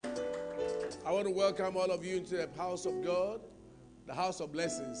I want to welcome all of you into the house of God, the house of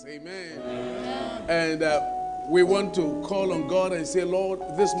blessings. Amen. And we want to call on God and say, Lord,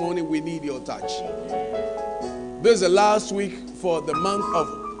 this morning we need your touch. This is the last week for the month of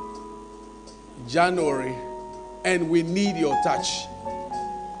January, and we need your touch.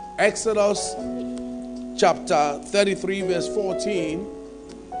 Exodus chapter 33 verse 14,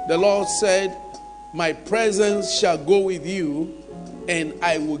 the Lord said, my presence shall go with you and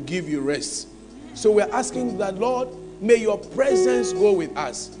I will give you rest. So we're asking that, Lord, may your presence go with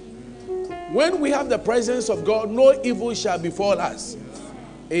us. When we have the presence of God, no evil shall befall us.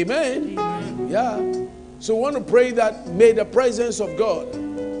 Amen. Yeah. So we want to pray that may the presence of God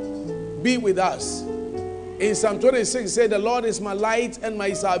be with us. In Psalm 26 it said, the Lord is my light and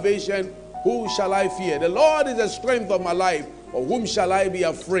my salvation. Who shall I fear? The Lord is the strength of my life. Of whom shall I be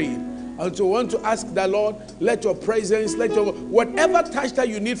afraid? And so I want to ask the Lord, let your presence, let your whatever touch that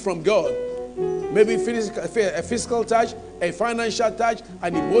you need from God, maybe a physical touch, a financial touch,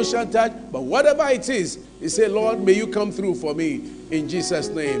 an emotional touch, but whatever it is, you say, Lord, may you come through for me in Jesus'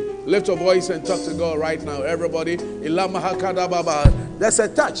 name. Lift your voice and talk to God right now, everybody. There's a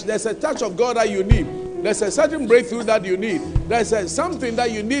touch of God that you need. There's a certain breakthrough that you need. There's something that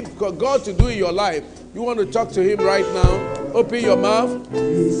you need for God to do in your life. You want to talk to him right now. Open your mouth.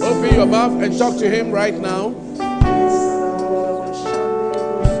 Open your mouth and talk to him right now.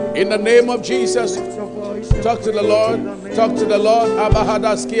 In the name of Jesus, talk to the Lord. Talk to the Lord.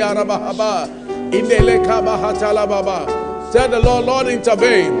 Tell the Lord, Lord,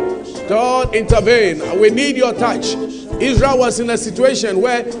 intervene. God, intervene. We need your touch. Israel was in a situation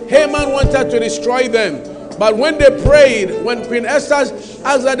where Haman wanted to destroy them. But when they prayed, when Queen Esther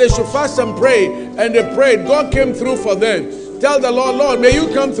asked that they should fast and pray, and they prayed, God came through for them. Tell the Lord, Lord, may you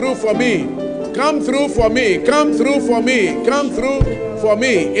come through for me. Come through for me. Come through for me. Come through for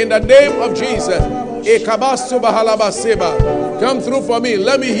me. In the name of Jesus. Come through for me.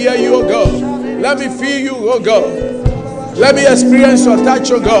 Let me hear you, O God. Let me feel you, O God. Let me experience your touch,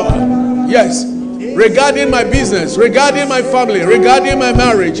 O God. Yes. Regarding my business, regarding my family, regarding my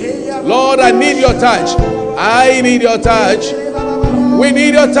marriage. Lord, I need your touch. I need your touch. We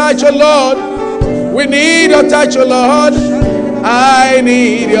need your touch, O Lord. We need your touch, O Lord. I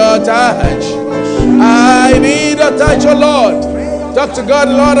need your touch. I need your touch, O Lord. Talk to God,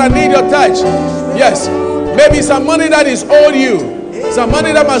 Lord, I need your touch. Yes. Maybe some money that is owed you. Some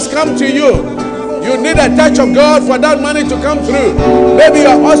money that must come to you. You need a touch of God for that money to come through. Maybe you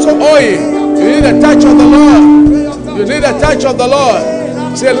are also owing. You need a touch of the Lord. You need a touch of the Lord.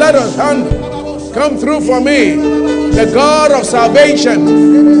 Say, let us come through for me. The God of salvation,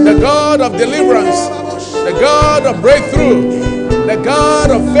 the God of deliverance, the God of breakthrough, the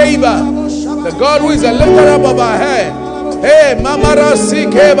God of favor, the God who is the lifter up of our head. Hey, Mamara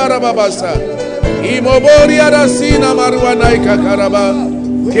Sike Barababasa. Imoboria Rasina Maruanaika Karaba.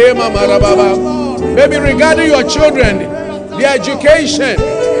 Kema Marababa. Maybe regarding your children, their education.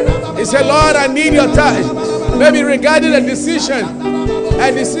 He said, Lord, I need your touch. Maybe regarding a decision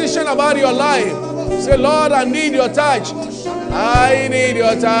about your life. Say, Lord, I need your touch. I need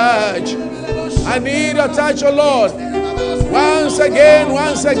your touch. I need your touch, oh Lord. Once again,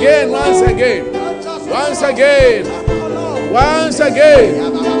 once again, once again. Once again. Once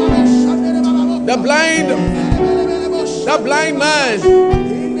again. The blind man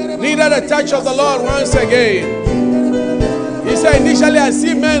needed a touch of the Lord once again. He said, initially I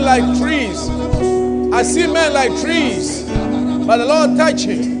see men like trees. I see men like trees. But the Lord touched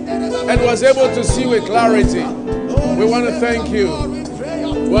him and was able to see with clarity. We want to thank you.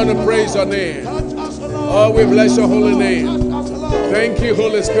 We want to praise your name. Oh, we bless your holy name. Thank you,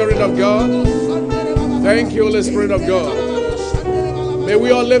 Holy Spirit of God. Thank you, Holy Spirit of God. May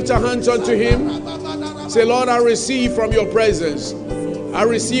we all lift our hands unto him. Say, Lord, I receive from your presence. I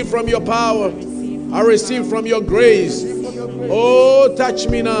receive from your power. I receive from your grace. Oh, touch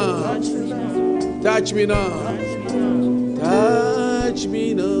me now. Touch me now. Touch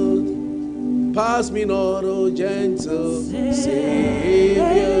me not. Pass me not, oh gentle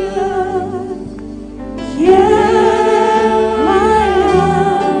Savior.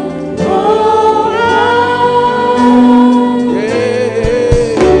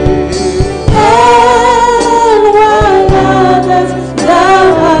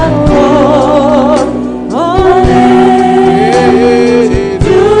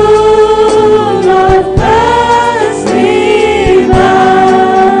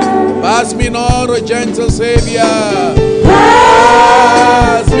 Gentle Savior,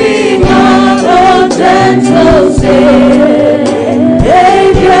 pass me not, oh gentle Savior.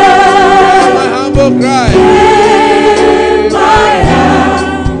 My humble cry, my hand,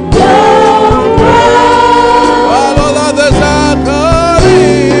 oh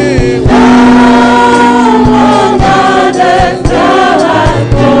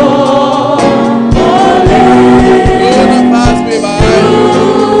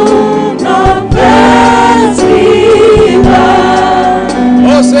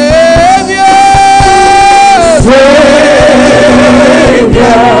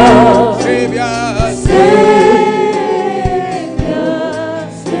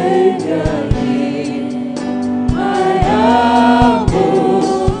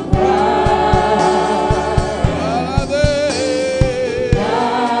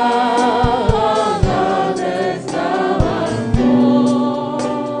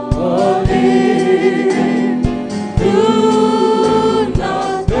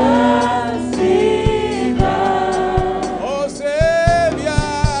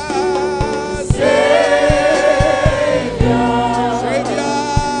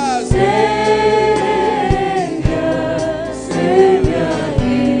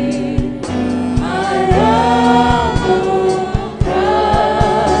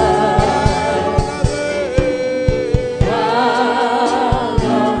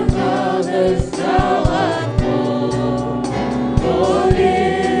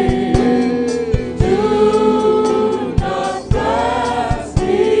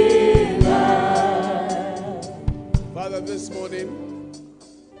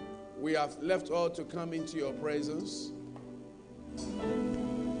We have left all to come into your presence.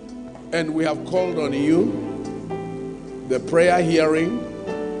 And we have called on you, the prayer hearing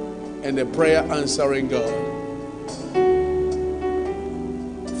and the prayer answering God.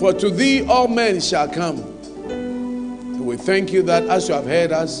 For to thee all men shall come. And we thank you that as you have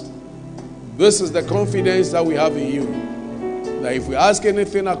heard us, this is the confidence that we have in you. That if we ask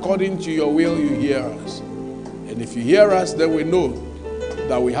anything according to your will, you hear us. And if you hear us, then we know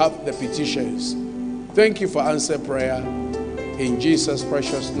that we have the petitions. Thank you for answered prayer in Jesus'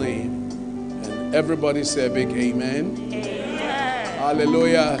 precious name. And everybody say a big amen. Amen.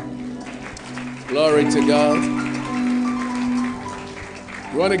 Hallelujah. Glory to God.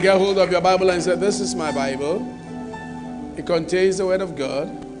 You want to get hold of your Bible and say, this is my Bible. It contains the word of God.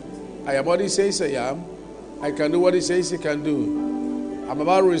 I am what he says I am. I can do what he says he can do. I'm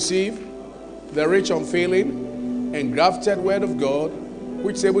about to receive the rich, unfailing, engrafted word of God,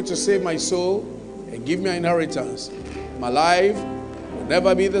 which is able to save my soul and give me an inheritance. My life will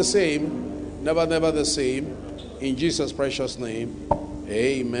never be the same, never the same. In Jesus' precious name,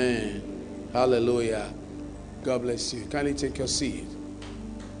 amen. Hallelujah. God bless you. Kindly take your seat.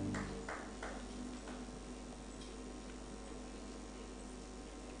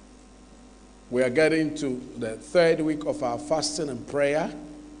 We are getting to the third week of our fasting and prayer.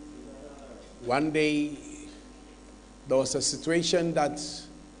 One day, there was a situation that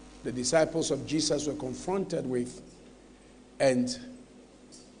the disciples of Jesus were confronted with. And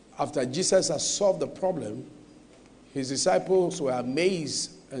after Jesus had solved the problem, his disciples were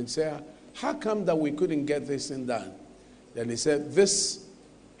amazed and said, how come that we couldn't get this thing done? Then he said, this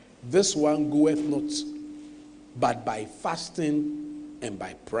one goeth not, but by fasting and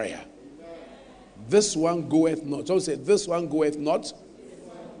by prayer. This one goeth not. So say, this one goeth not,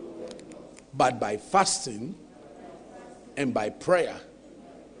 but by fasting and by prayer.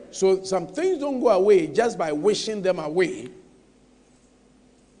 So some things don't go away just by wishing them away,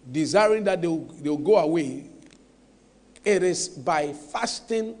 desiring that they'll go away. It is by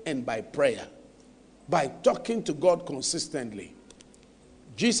fasting and by prayer, by talking to God consistently.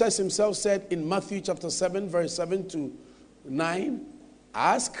 Jesus himself said in Matthew chapter 7, verse 7 to 9,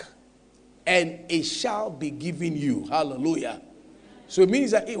 ask and it shall be given you. Hallelujah. So it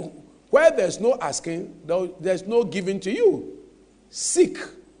means that where there's no asking, there's no giving to you. Seek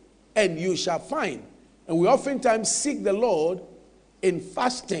and you shall find. And we oftentimes seek the Lord in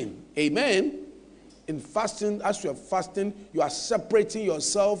fasting. Amen. In fasting, as you are fasting, you are separating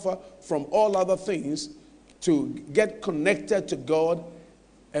yourself from all other things to get connected to God.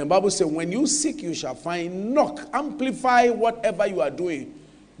 And the Bible says, when you seek, you shall find. Knock, amplify whatever you are doing.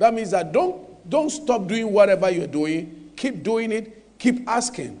 That means that don't stop doing whatever you're doing. Keep doing it. Keep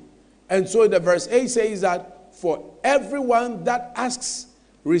asking. And so the verse 8 says that for everyone that asks,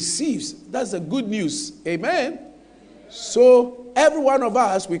 receives. That's the good news. Amen. So every one of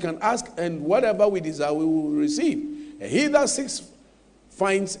us, we can ask, and whatever we desire, we will receive. And he that seeks,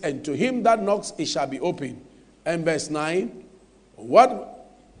 finds, and to him that knocks, it shall be opened. And verse 9, what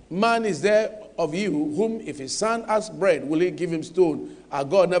man is there of you whom if his son asks bread, will he give him stone? Our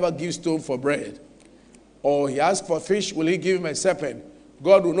God never gives stone for bread. Or he asks for fish, will he give him a serpent?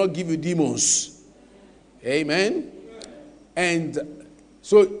 God will not give you demons. Amen. And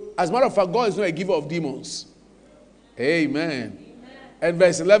so, as a matter of fact, God is not a giver of demons. Amen. And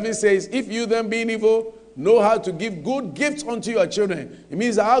verse 11 says, if you then being evil know how to give good gifts unto your children. It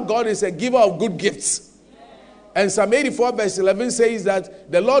means that our God is a giver of good gifts. And Psalm 84 verse 11 says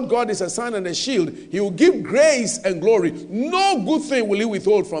that the Lord God is a sun and a shield. He will give grace and glory. No good thing will he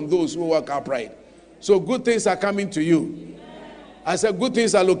withhold from those who walk upright. So good things are coming to you. I said good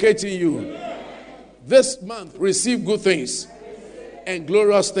things are locating you. This month, receive good things and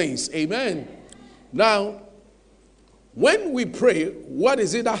glorious things. Amen. Now, when we pray, what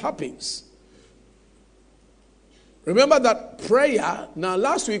is it that happens? Remember that prayer, now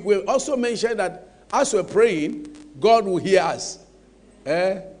last week we also mentioned that as we're praying, God will hear us.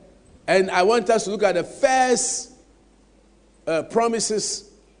 And I want us to look at the first promises,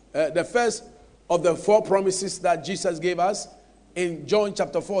 the first of the 4 promises that Jesus gave us in John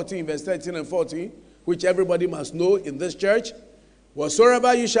chapter 14, verse 13 and 14, which everybody must know in this church.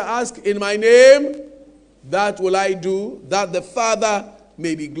 Whatsoever you shall ask in my name, that will I do, that the Father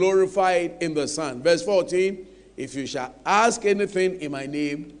may be glorified in the Son. Verse 14, if you shall ask anything in my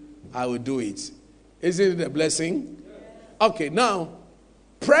name, I will do it. Isn't it a blessing? Okay, now,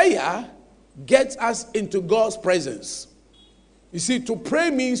 prayer gets us into God's presence. You see, to pray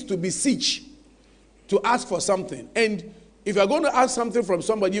means to beseech, to ask for something. And if you're going to ask something from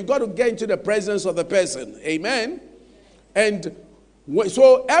somebody, you've got to get into the presence of the person. Amen? And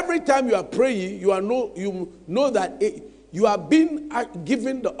So every time you are praying, you know that you are being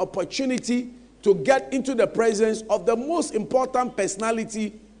given the opportunity to get into the presence of the most important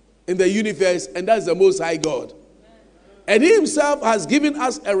personality in the universe, and that's the Most High God. And He Himself has given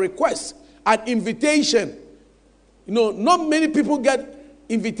us a request, an invitation. Not many people get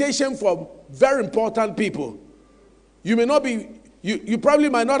invitation from very important people. You may not be, you probably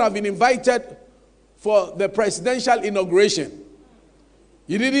might not have been invited for the presidential inauguration.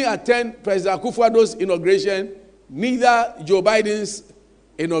 You didn't attend President Akufo-Addo's inauguration, neither Joe Biden's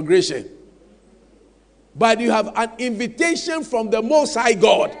inauguration. But you have an invitation from the Most High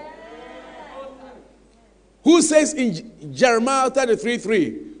God, who says in Jeremiah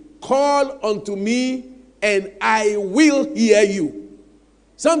 33:3, call unto me and I will hear you.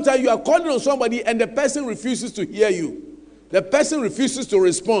 Sometimes you are calling on somebody and the person refuses to hear you. The person refuses to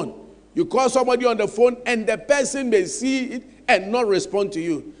respond. You call somebody on the phone and the person may see it and not respond to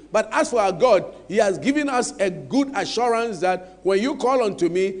you. But as for our God, He has given us a good assurance that when you call unto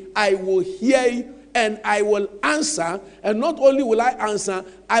me, I will hear you and I will answer. And not only will I answer,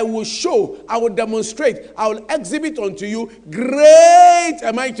 I will show, I will demonstrate, I will exhibit unto you great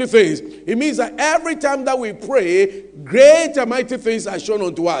and mighty things. It means that every time that we pray, great and mighty things are shown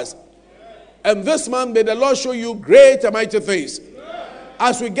unto us. And this month, may the Lord show you great and mighty things.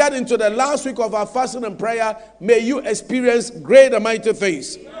 As we get into the last week of our fasting and prayer, may you experience great and mighty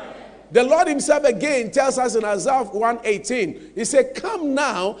things. The Lord Himself again tells us in Isaiah 1:18, He said, come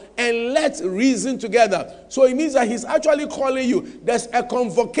now and let's reason together. So it means that He's actually calling you. There's a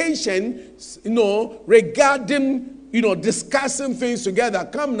convocation, regarding, discussing things together.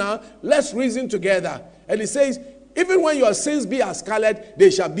 Come now, let's reason together. And He says, even when your sins be as scarlet,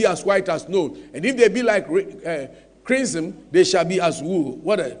 they shall be as white as snow. And if they be like crimson, they shall be as wool.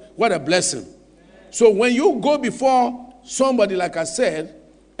 What a blessing. So when you go before somebody, like I said,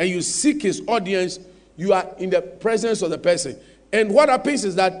 and you seek his audience, you are in the presence of the person. And what happens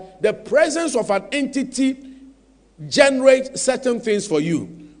is that the presence of an entity generates certain things for you.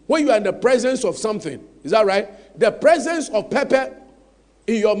 When you are in the presence of something, is that right? The presence of pepper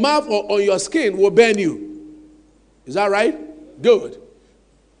in your mouth or on your skin will burn you. Is that right? Good.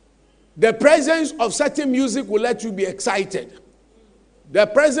 The presence of certain music will let you be excited. The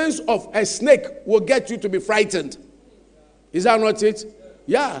presence of a snake will get you to be frightened. Is that not it?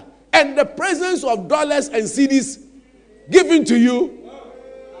 Yeah. And the presence of dollars and cedis given to you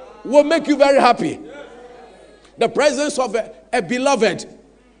will make you very happy. The presence of a beloved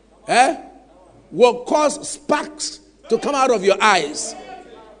will cause sparks to come out of your eyes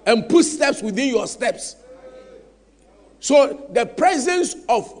and put steps within your steps. So the presence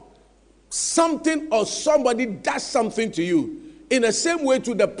of something or somebody does something to you. In the same way,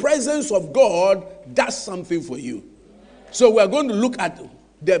 to the presence of God does something for you. So we're going to look at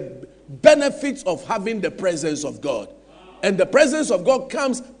the benefits of having the presence of God. And the presence of God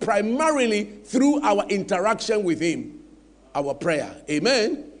comes primarily through our interaction with Him, our prayer.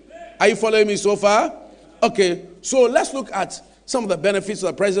 Amen? Are you following me so far? Okay, so let's look at some of the benefits of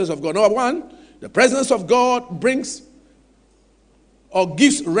the presence of God. Number one, the presence of God brings or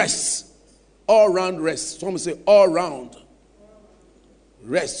gives rest. All round rest. Someone say all round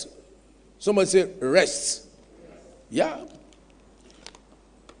rest. Someone say rest. Yeah.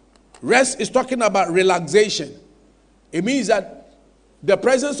 Rest is talking about relaxation. It means that the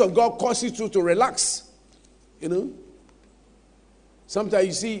presence of God causes you to relax. Sometimes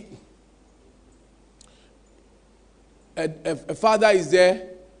you see a father is there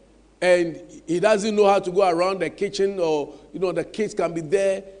and he doesn't know how to go around the kitchen, or the kids can be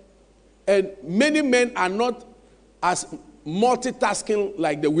there. And many men are not as multitasking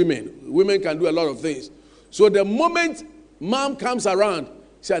like the women. Women can do a lot of things. So the moment mom comes around,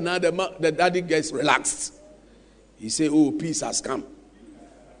 now the daddy gets relaxed. He say, oh, peace has come.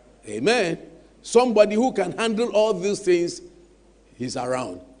 Amen. Somebody who can handle all these things, he's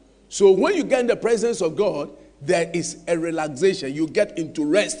around. So when you get in the presence of God, there is a relaxation. You get into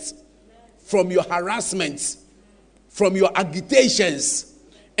rest from your harassments, from your agitations.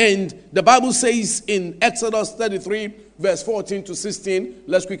 And the Bible says in Exodus 33, verse 14 to 16,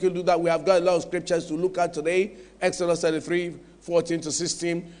 let's quickly do that. We have got a lot of scriptures to look at today. Exodus 33, 14 to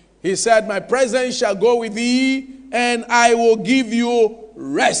 16. He said, my presence shall go with thee, and I will give you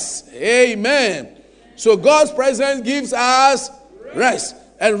rest. Amen. So God's presence gives us rest.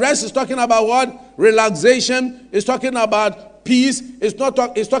 And rest is talking about what? Relaxation. It's talking about peace. It's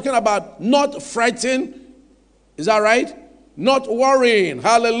talking about not fretting. Is that right? Not worrying.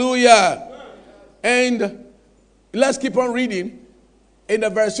 Hallelujah. And let's keep on reading. In the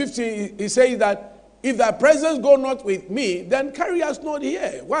verse 15, he says that if thy presence go not with me, then carry us not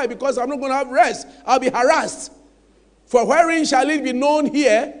here. Why? Because I'm not going to have rest. I'll be harassed. For wherein shall it be known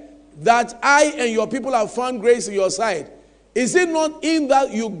here that I and your people have found grace in your sight? Is it not in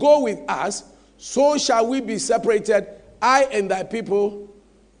that you go with us, so shall we be separated, I and thy people,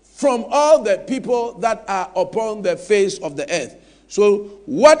 from all the people that are upon the face of the earth? So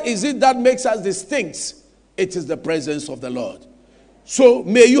what is it that makes us distinct? It is the presence of the Lord. So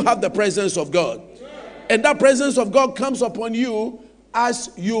may you have the presence of God. And that presence of God comes upon you as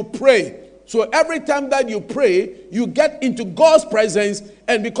you pray. So every time that you pray, you get into God's presence.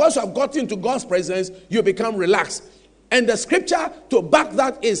 And because you have got into God's presence, you become relaxed. And the scripture to back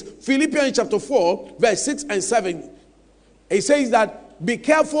that is Philippians chapter 4, verse 6 and 7. It says that be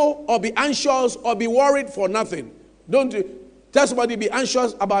careful or be anxious or be worried for nothing. Don't tell somebody be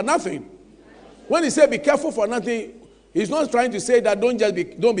anxious about nothing. When he says be careful for nothing, he's not trying to say that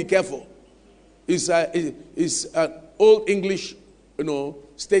don't be careful. It's an old English,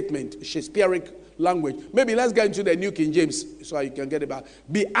 statement, Shakespearean language. Maybe let's get into the New King James so you can get it back.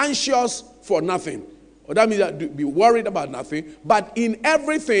 Be anxious for nothing. Or that means that be worried about nothing. But in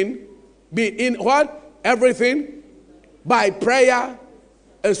everything, be in what? Everything by prayer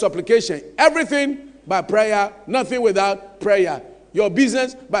and supplication. Everything by prayer, nothing without prayer. Your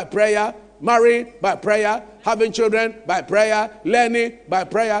business by prayer, marrying by prayer, having children by prayer, learning by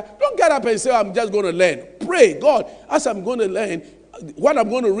prayer. Don't get up and say, I'm just going to learn. Pray, God, as I'm going to learn, what I'm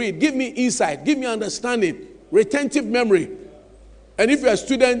going to read, give me insight, give me understanding, retentive memory. And if you're a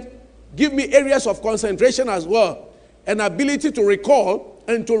student, give me areas of concentration as well, and ability to recall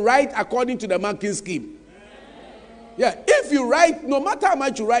and to write according to the marking scheme. Yeah, if you write, no matter how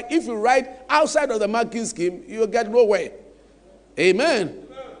much you write, if you write outside of the marking scheme, you'll get nowhere. Amen.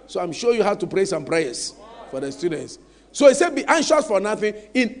 So I'm sure you have to pray some prayers for the students. So he said, be anxious for nothing,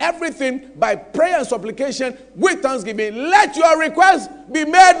 in everything by prayer and supplication with thanksgiving. Let your requests be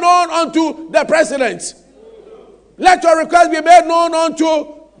made known unto the president. Let your requests be made known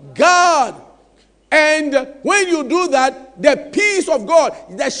unto God. And when you do that, the peace of God,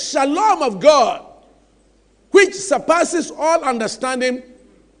 the shalom of God, which surpasses all understanding,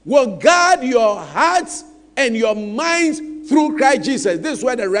 will guard your hearts and your minds through Christ Jesus. This is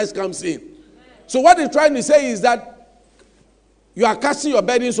where the rest comes in. So what he's trying to say is that you are casting your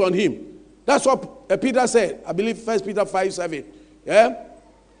burdens on him. That's what Peter said. I believe 1 Peter 5:7. Yeah?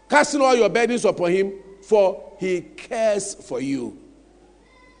 Casting all your burdens upon him, for he cares for you.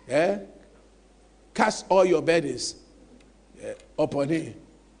 Yeah? Cast all your burdens upon him.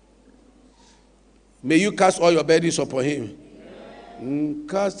 May you cast all your burdens upon him.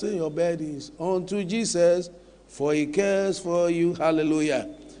 Casting your burdens unto Jesus, for he cares for you. Hallelujah.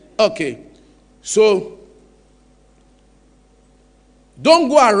 Okay. So, don't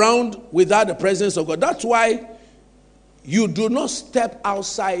go around without the presence of God. That's why you do not step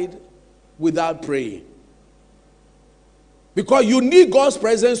outside without praying. Because you need God's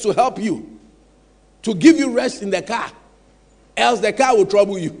presence to help you, to give you rest in the car. Else the car will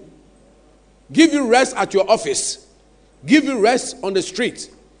trouble you. Give you rest at your office. Give you rest on the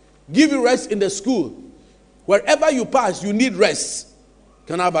street. Give you rest in the school. Wherever you pass, you need rest.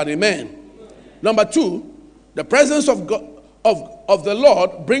 Can I have an amen? Number 2, the presence of God, of the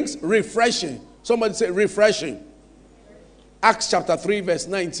Lord brings refreshing. Somebody say refreshing. Acts chapter 3 verse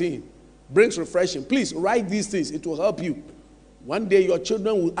 19 brings refreshing. Please write these things. It will help you. One day your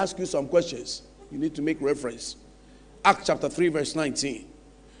children will ask you some questions. You need to make reference. Acts chapter 3 verse 19.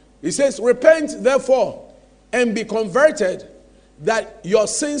 It says, repent therefore and be converted, that your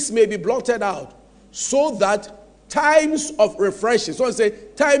sins may be blotted out, so that times of refreshing, someone say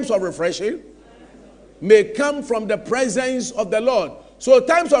times of refreshing, may come from the presence of the Lord. So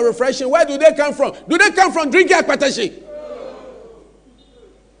times of refreshing, where do they come from? Do they come from drinking akpatashi?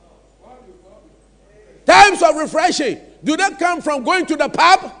 Times of refreshing, do they come from going to the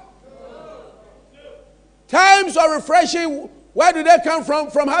pub? Times of refreshing, where do they come from?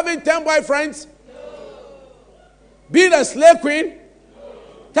 From having 10 boyfriends? Being a slave queen?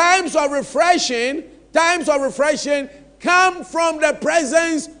 Times of refreshing come from the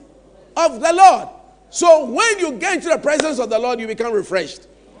presence of the Lord. So when you get into the presence of the Lord, you become refreshed.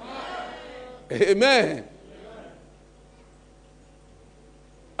 Amen.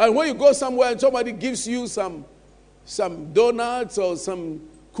 And when you go somewhere and somebody gives you some donuts or some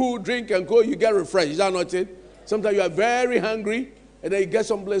cool drink and go, you get refreshed. Is that not it? Sometimes you are very hungry, and then you get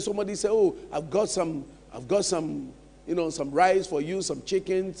someplace, somebody say, oh, I've got some, some rice for you, some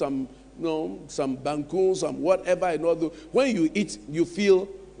chicken, some banku, some whatever, and all that. When you eat, you feel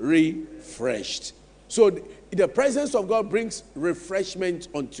refreshed. So the presence of God brings refreshment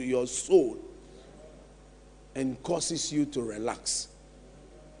unto your soul. and causes you to relax.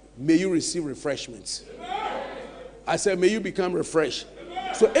 May you receive refreshments. I said, may you become refreshed.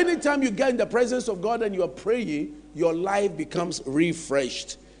 So anytime you get in the presence of God and you are praying, your life becomes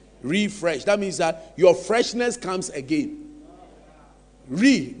refreshed. Refreshed. That means that your freshness comes again.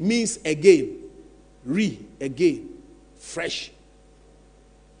 Re means again. Again. Fresh.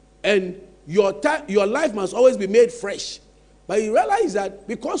 And your life must always be made fresh. But you realize that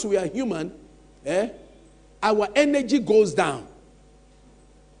because we are human, our energy goes down.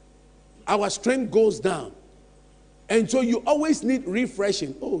 Our strength goes down. And so you always need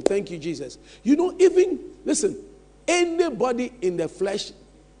refreshing. Oh, thank you, Jesus. You know, listen, anybody in the flesh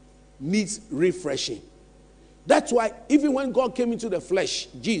needs refreshing. That's why even when God came into the flesh,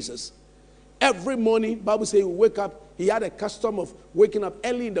 Jesus, every morning, Bible says he would wake up. He had a custom of waking up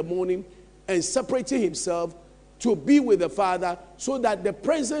early in the morning and separating himself to be with the Father, so that the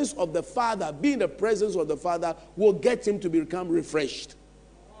presence of the Father, being the presence of the Father, will get him to become refreshed.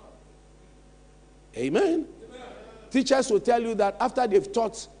 Amen. Teachers will tell you that after they've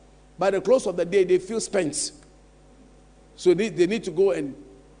taught, by the close of the day, they feel spent. So they need to go and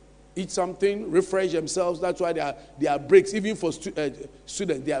eat something, refresh themselves. That's why there are breaks. Even for students,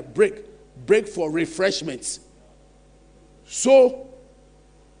 there are break for refreshments. So,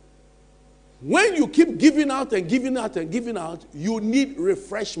 when you keep giving out and giving out and giving out, you need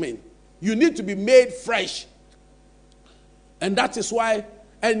refreshment. You need to be made fresh. And that is why,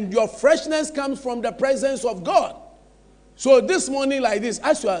 and your freshness comes from the presence of God. So this morning like this,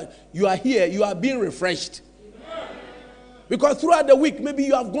 as you are here, you are being refreshed. Because throughout the week, maybe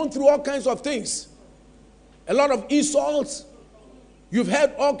you have gone through all kinds of things. A lot of insults. You've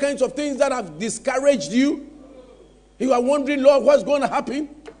heard all kinds of things that have discouraged you. You are wondering, Lord, what's going to happen?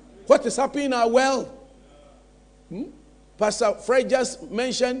 What is happening in our world? Pastor Fred just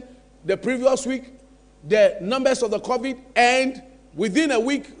mentioned the previous week, the numbers of the COVID, and within a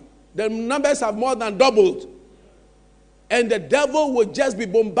week, the numbers have more than doubled. And the devil will just be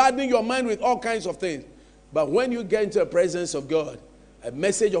bombarding your mind with all kinds of things. But when you get into the presence of God, a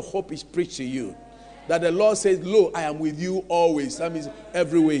message of hope is preached to you. That the Lord says, lo, I am with you always. That means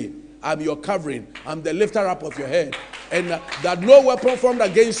every way. I'm your covering. I'm the lifter up of your head. And that no weapon formed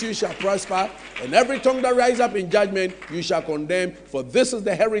against you shall prosper. And every tongue that rises up in judgment, you shall condemn. For this is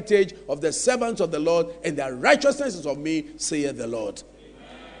the heritage of the servants of the Lord, and their righteousness is of me, saith the Lord.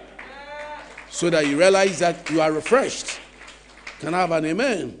 So that you realize that you are refreshed. Can I have an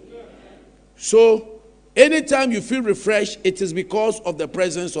amen? So, anytime you feel refreshed, it is because of the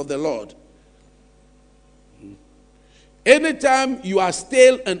presence of the Lord. Anytime you are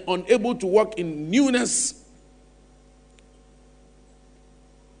stale and unable to walk in newness,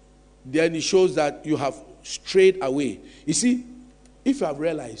 then it shows that you have strayed away. You see, if you have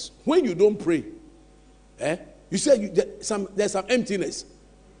realized, when you don't pray, you say there's some emptiness.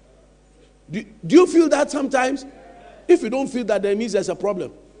 Do you feel that sometimes? If you don't feel that, then it means there's a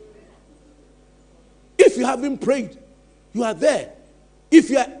problem. If you haven't prayed, you are there. If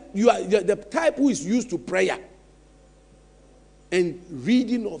you are the type who is used to prayer and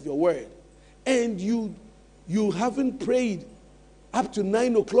reading of your word, and you haven't prayed up to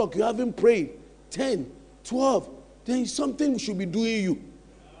 9 o'clock, you haven't prayed 10, 12, then something should be doing you.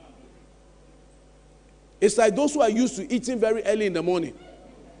 It's like those who are used to eating very early in the morning.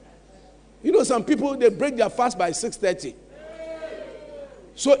 You know, some people, they break their fast by 6:30.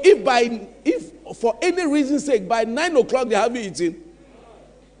 So if for any reason's sake, by 9 o'clock they haven't eaten,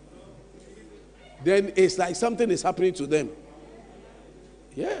 then it's like something is happening to them.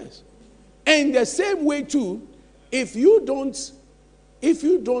 Yes. And the same way too, if you don't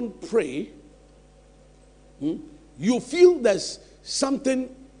pray, you feel that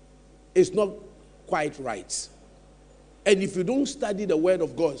something is not quite right. And if you don't study the word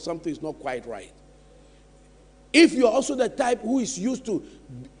of God, something is not quite right. If you're also the type who is used to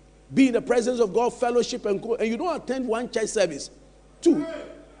be in the presence of God, fellowship, and you don't attend one church service, two,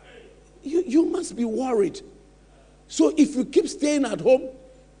 you must be worried. So if you keep staying at home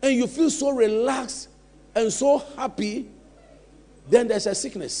and you feel so relaxed and so happy, then there's a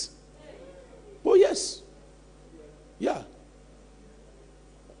sickness. Oh, yes. Yeah.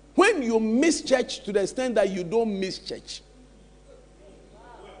 When you miss church to the extent that you don't miss church.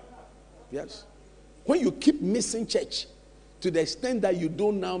 Yes. When you keep missing church to the extent that you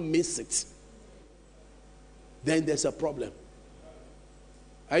don't now miss it, then there's a problem.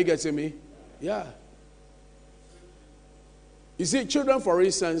 Are you getting me? Yeah. You see, children, for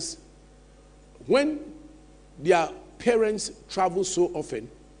instance, when their parents travel so often,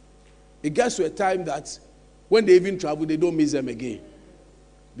 it gets to a time that when they even travel, they don't miss them again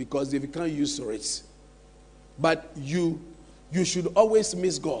because they become used to it. But you should always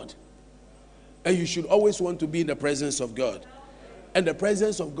miss God. And you should always want to be in the presence of God. And the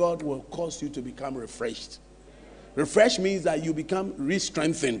presence of God will cause you to become refreshed. Refreshed means that you become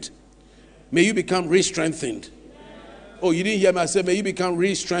re-strengthened. May you become re-strengthened. Oh, you didn't hear me? I said, may you become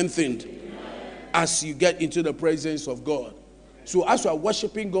re-strengthened as you get into the presence of God. So as you are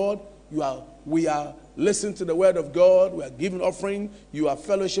worshiping God, we are listening to the word of God, we are giving offering, you are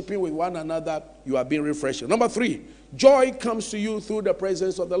fellowshipping with one another, you are being refreshed. Number 3, joy comes to you through the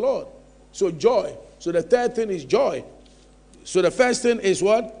presence of the Lord. So joy. So the third thing is joy. So the first thing is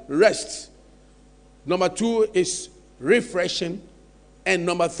what? Rest. Number 2 is refreshing. And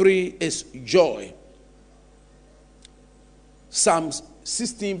number 3 is joy. Psalm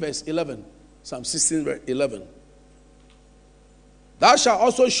 16 verse 11. Psalm 16 verse 11. Thou shalt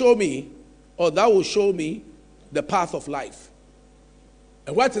also show me, or thou will show me, the path of life.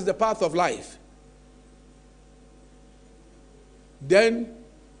 And what is the path of life? Then,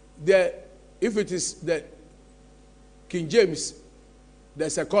 if it is the King James,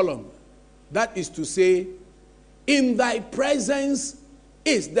 there's a column. That is to say, in thy presence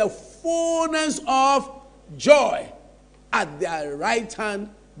is the fullness of joy. At thy right hand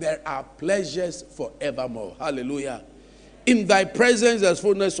there are pleasures forevermore. Hallelujah. In thy presence there's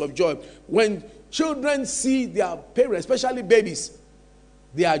fullness of joy. When children see their parents, especially babies,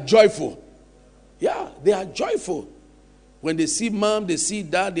 they are joyful. Yeah, they are joyful. When they see mom, they see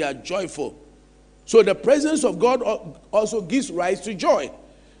dad, they are joyful. So the presence of God also gives rise to joy.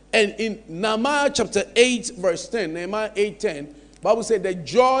 And in Nehemiah chapter 8 verse 10, Nehemiah 8:10, Bible said the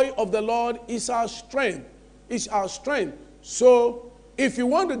joy of the Lord is our strength. It's our strength. So if you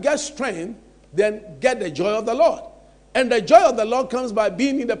want to get strength, then get the joy of the Lord. And the joy of the Lord comes by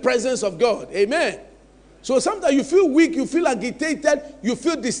being in the presence of God. Amen. So sometimes you feel weak, you feel agitated, you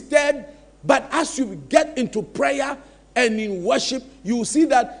feel disturbed. But as you get into prayer and in worship, you will see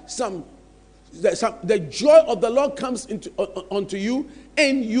that the joy of the Lord comes onto you,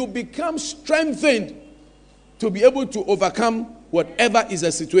 and you become strengthened to be able to overcome whatever is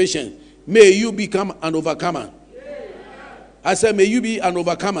the situation. May you become an overcomer. I said, may you be an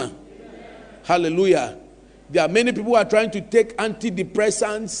overcomer. Hallelujah. There are many people who are trying to take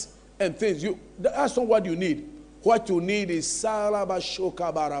antidepressants and things. That's not what you need. What you need is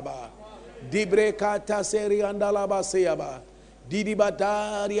Sarabashoka Baraba. Dibrekata Seri Andalaba Seaba.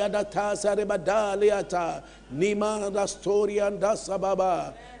 Didibadaria Datasa Rebadaliata. Nima da Storia da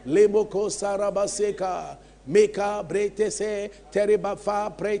Sababa. Lemoko Sarabaseka. Meka bretese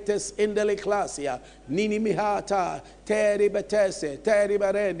teribafa pretes indele clasia nini mihata teribetese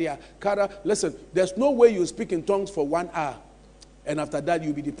teribarendia kara. Listen, there's no way you speak in tongues for 1 hour and after that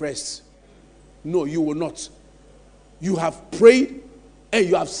you'll be depressed. No, you will not. You have prayed and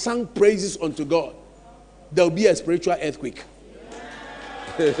you have sung praises unto God. There will be a spiritual earthquake.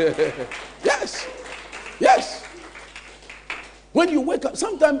 Yes. Yes. When you wake up,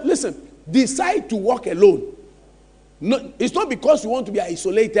 sometimes, listen, decide to walk alone. No, it's not because you want to be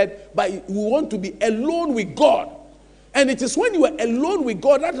isolated, but you want to be alone with God. And it is when you are alone with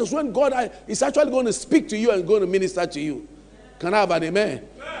God, that is when God is actually going to speak to you and going to minister to you. Can I have an amen?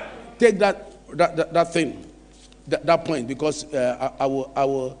 Take that thing, that point, because I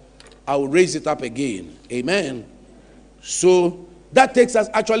will raise it up again. Amen. So that takes us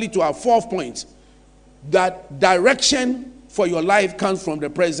actually to our 4th point, that direction for your life comes from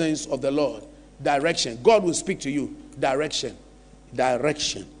the presence of the Lord. Direction. God will speak to you. Direction.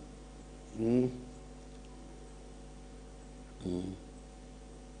 Direction.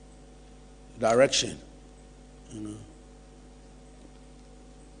 Direction.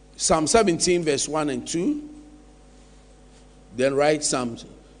 Psalm 17 verse 1 and 2. Then write Psalm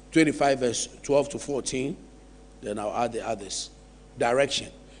 25 verse 12 to 14. Then I'll add the others. Direction.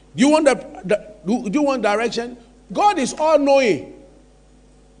 Do you want direction? God is all-knowing.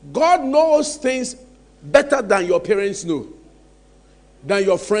 God knows things better than your parents know, than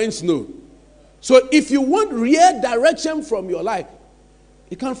your friends know. So if you want real direction from your life,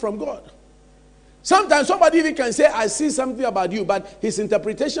 it comes from God. Sometimes somebody even can say, I see something about you, but his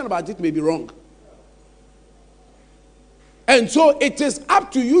interpretation about it may be wrong. And so it is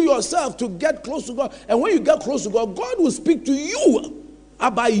up to you yourself to get close to God. And when you get close to God, God will speak to you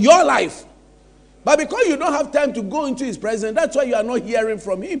about your life. But because you don't have time to go into his presence, that's why you are not hearing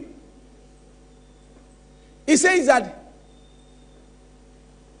from him. He says that,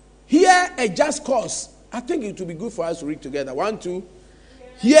 hear a just cause. I think it would be good for us to read together. 1, 2.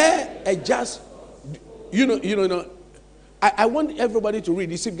 Hear a just, I want everybody to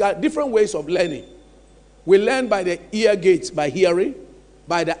read. You see, got different ways of learning. We learn by the ear gate, by hearing,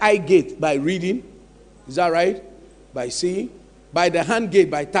 by the eye gate, by reading, Is that right? By seeing. By the hand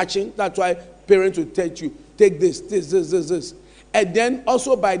gate, by touching. That's why parents will tell you, take this. And then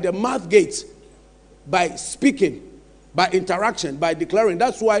also by the mouth gate, by speaking, by interaction, by declaring.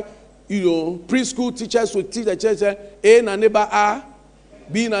 That's why, preschool teachers will teach the children, A na neighbor A,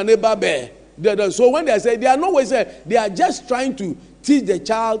 B na neighbor B. So when they say, they are not always they are just trying to teach the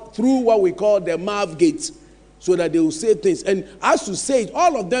child through what we call the mouth gate, so that they will say things. And as to say it,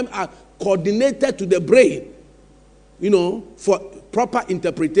 all of them are coordinated to the brain, for proper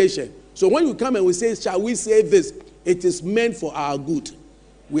interpretation. So when you come and we say, shall we say this? It is meant for our good.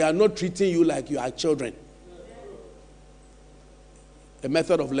 We are not treating you like you are children. A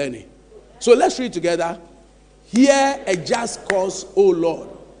method of learning. So let's read together. Hear a just cause, O Lord.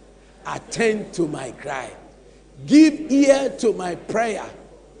 Attend to my cry. Give ear to my prayer,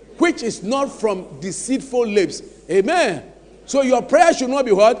 which is not from deceitful lips. Amen. So your prayer should not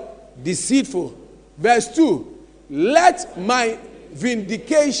be what? Deceitful. Verse 2. Let my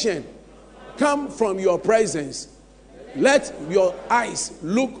vindication come from your presence. Let your eyes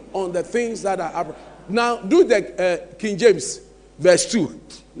look on the things that are up. Now do the King James. Verse 2.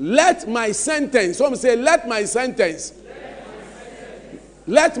 Let my sentence. Some say, let my sentence.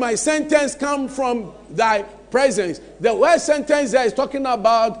 Let my sentence come from thy presence. The word sentence there is talking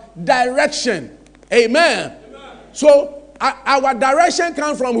about direction. Amen. So our direction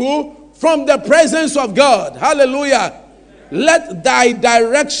comes from who? From the presence of God. Hallelujah. Let thy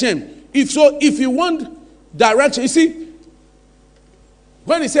direction. If you want direction, you see,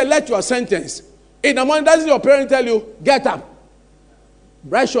 when he said let your sentence, in the morning, doesn't your parent tell you, get up,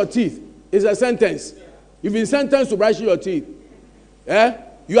 brush your teeth? It's a sentence. You've been sentenced to brush your teeth.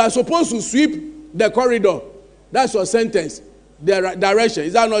 You are supposed to sweep the corridor. That's your sentence. The direction.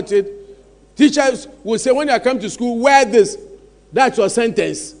 Is that not it? Teachers will say, when you come to school, wear this. That's your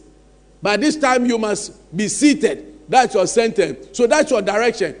sentence. By this time, you must be seated. That's your sentence. So that's your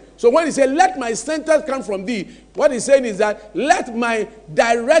direction. So when he said, let my sentence come from thee, what he's saying is that, let my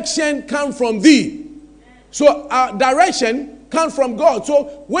direction come from thee. So our direction comes from God.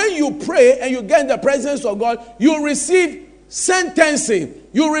 So when you pray and you get in the presence of God, you receive sentencing.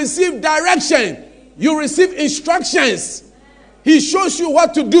 You receive direction. You receive instructions. He shows you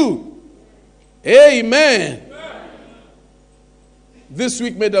what to do. Amen. This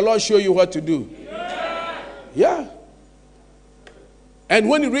week, may the Lord show you what to do. Yeah. And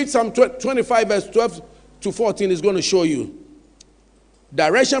when you read Psalm 25, verse 12 to 14, it's going to show you.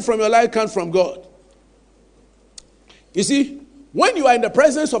 Direction from your life comes from God. You see, when you are in the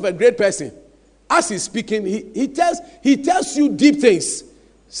presence of a great person, as he's speaking, he tells you deep things,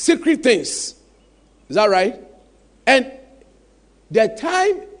 secret things. Is that right? And the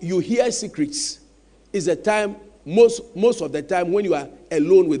time you hear secrets is the time, most of the time, when you are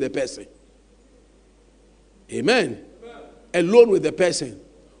alone with the person. Amen. Alone with the person.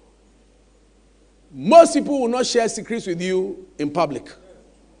 Most people will not share secrets with you in public.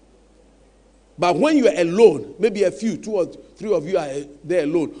 But when you are alone, maybe a few, 2 or 3 of you are there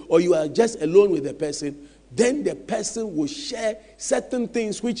alone, or you are just alone with the person, then the person will share certain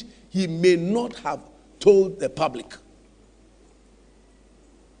things which he may not have told the public.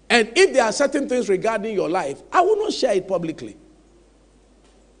 And if there are certain things regarding your life, I will not share it publicly.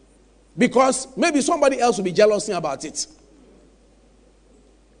 Because maybe somebody else will be jealous about it.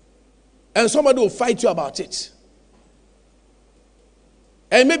 And somebody will fight you about it.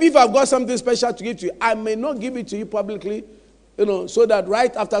 And maybe if I've got something special to give to you, I may not give it to you publicly, so that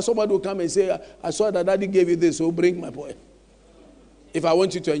right after somebody will come and say, I saw that daddy gave you this, so bring my boy. If I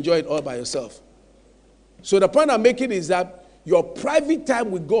want you to enjoy it all by yourself. So the point I'm making is that your private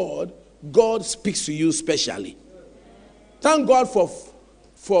time with God, God speaks to you specially. Thank God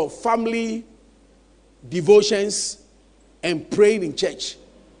for family devotions and praying in church.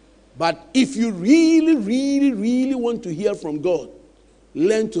 But if you really, really, really want to hear from God,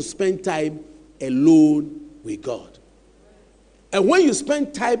 learn to spend time alone with God. And when you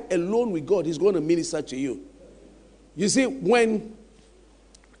spend time alone with God, he's going to minister to you. You see, when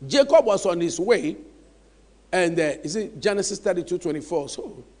Jacob was on his way, and you see, Genesis 32:24.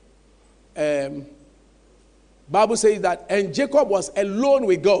 So, Bible says that, and Jacob was alone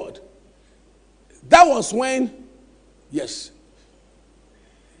with God. That was when, yes,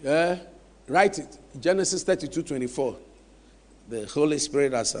 write it, Genesis 32:24. The Holy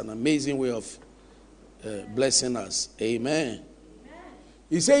Spirit has an amazing way of blessing us. Amen.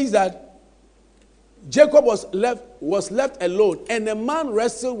 He says that Jacob was left alone, and a man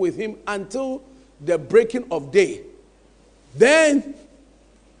wrestled with him until the breaking of day. Then,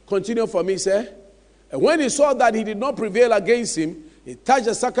 continue for me, sir. And when he saw that he did not prevail against him, he touched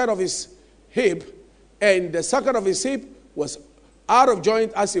the socket of his hip, And the socket of his hip was out of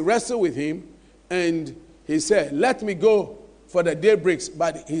joint as he wrestled with him. And he said, let me go, for the day breaks.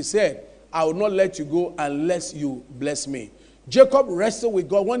 But he said, I will not let you go unless you bless me. Jacob wrestled with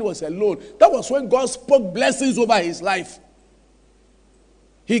God when he was alone. That was when God spoke blessings over his life.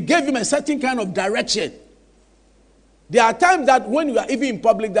 He gave him a certain kind of direction. There are times that when you are even in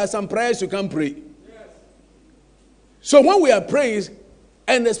public, there are some prayers you can't pray. Yes. So when we are praying,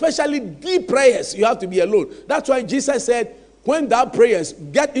 and especially deep prayers, you have to be alone. That's why Jesus said, when that prayers,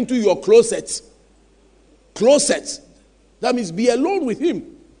 get into your closet. Closet. That means be alone with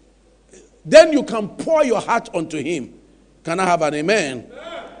him. Then you can pour your heart onto him. Can I have an amen?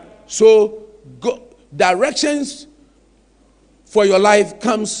 Amen. So directions for your life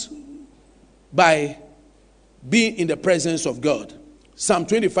comes by being in the presence of God. Psalm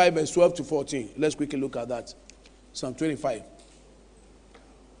 25 verse 12 to 14. Let's quickly look at that. Psalm 25.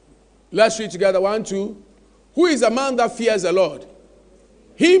 Let's read together. 1, 2. Who is a man that fears the Lord?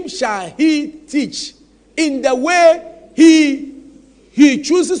 Him shall he teach in the way he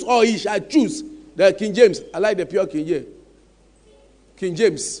chooses, or he shall choose. The King James. I like the pure King James. King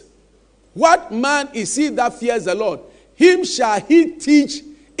James. What man is he that fears the Lord? Him shall he teach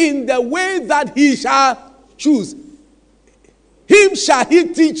in the way that he shall choose. Him shall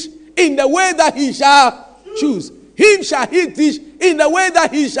he teach in the way that he shall choose. Him shall he teach in the way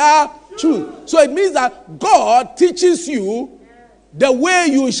that he shall choose. So it means that God teaches you the way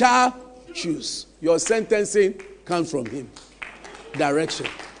you shall choose. Your sentencing comes from him. Direction.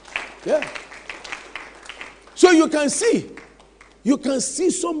 Yeah. So you can see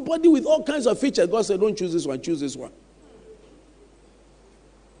somebody with all kinds of features. God said, don't choose this one, choose this one.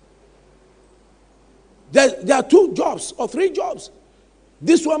 There are 2 jobs or 3 jobs.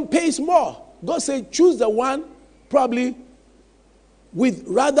 This one pays more. God said, choose the one probably with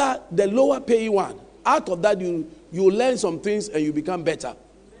rather the lower paying one. Out of that, you learn some things and you become better.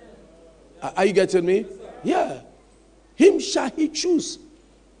 Are you getting me? Yeah. Him shall he choose.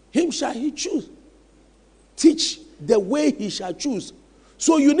 Him shall he choose. Teach the way he shall choose.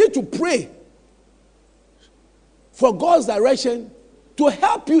 So you need to pray for God's direction to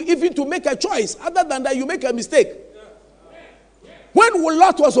help you even to make a choice. Other than that, you make a mistake. When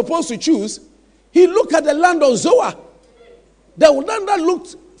Lot was supposed to choose, he looked at the land of Zoar. The land that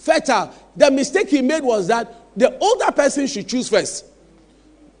looked fertile. The mistake he made was that the older person should choose first.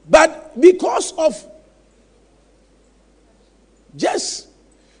 But because of just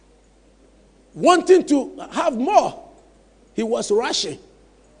wanting to have more, he was rushing.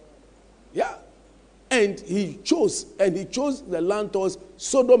 Yeah. And he chose the land towards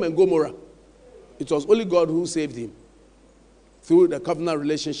Sodom and Gomorrah. It was only God who saved him through the covenant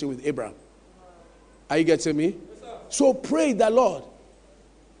relationship with Abraham. Are you getting me? Yes, so pray the Lord.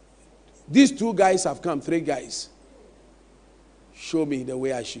 These 2 guys have come, 3 guys. Show me the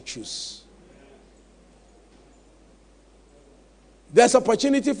way I should choose. There's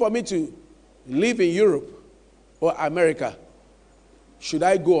opportunity for me to live in Europe or America. Should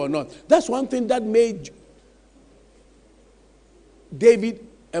I go or not? That's one thing that made David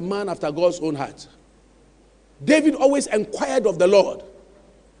a man after God's own heart. David always inquired of the Lord.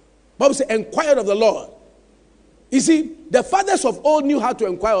 Bible says, inquired of the Lord. You see, the fathers of old knew how to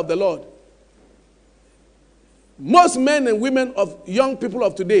inquire of the Lord. Most men and women of young people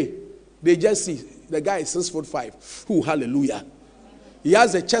of today, they just see the guy is 6'5". Ooh, hallelujah. He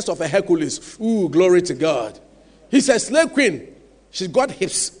has the chest of a Hercules. Ooh, glory to God. He's a slave queen. She's got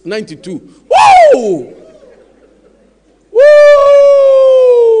hips, 92. Woo!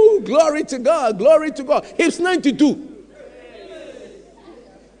 Woo! Glory to God, glory to God. Hips, 92.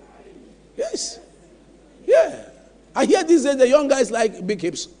 Yes. Yeah. I hear these days the young guys like big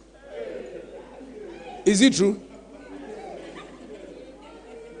hips. Is it true?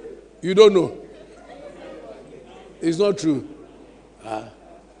 You don't know. It's not true.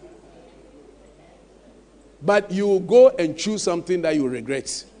 But you go and choose something that you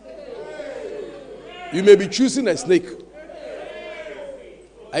regret. You may be choosing a snake.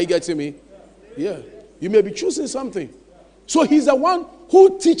 Are you getting me? Yeah. You may be choosing something. So he's the one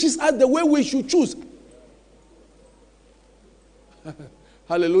who teaches us the way we should choose.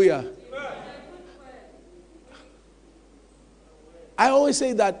 Hallelujah. I always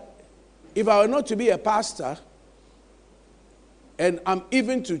say that if I were not to be a pastor and I'm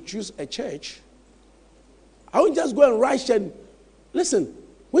even to choose a church, I won't just go and rush and listen.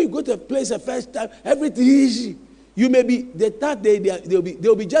 When you go to a place the first time, everything is easy. You may be the third day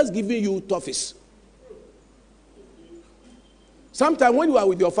they'll be just giving you toffees. Sometimes when you are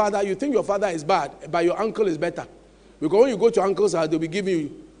with your father, you think your father is bad, but your uncle is better. Because when you go to uncle's house, they'll be giving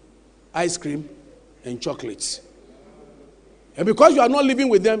you ice cream, and chocolates. And because you are not living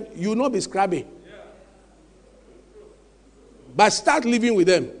with them, you will not be scrubby. But start living with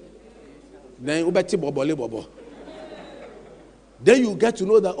them. Then you get to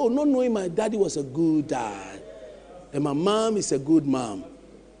know that, oh, not knowing my daddy was a good dad. And my mom is a good mom.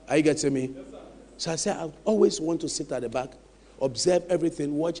 Are you getting me? So I said, I always want to sit at the back, observe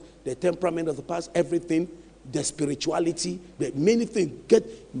everything, watch the temperament of the past, everything, the spirituality, the many things.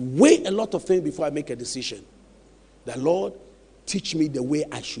 Weigh a lot of things before I make a decision. The Lord, teach me the way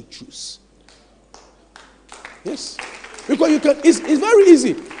I should choose. Yes. Because it's very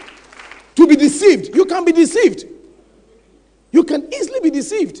easy to be deceived. You can be deceived. You can easily be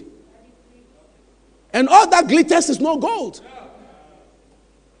deceived. And all that glitters is not gold.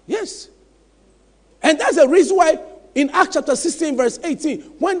 Yes. And that's the reason why in Acts chapter 16 verse 18,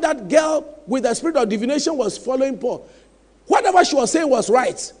 when that girl with the spirit of divination was following Paul, whatever she was saying was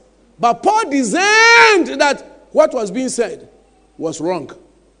right. But Paul discerned that what was being said was wrong.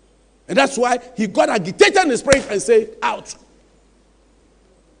 And that's why he got agitated in the spirit and said, out.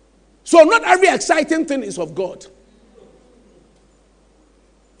 So not every exciting thing is of God.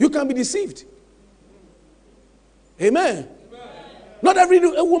 You can be deceived. Amen. Not every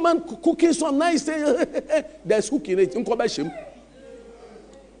woman cooking some nice thing. There's hook in it.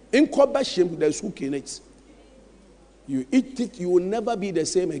 There's hook in it. You eat it, you will never be the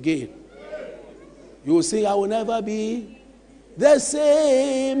same again. You will say, I will never be the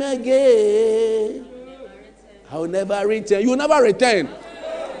same again. I will never return. You will never return.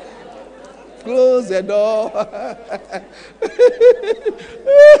 Close the door.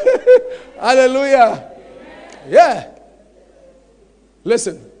 Hallelujah. Yeah.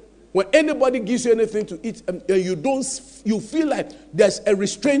 Listen, when anybody gives you anything to eat and you feel like there's a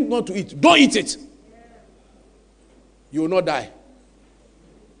restraint not to eat, don't eat it. You will not die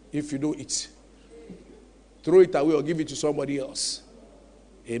if you don't eat. Throw it away or give it to somebody else.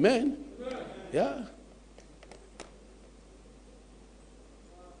 Amen. Yeah.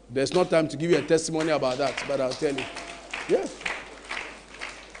 There's no time to give you a testimony about that, but I'll tell you. Yeah.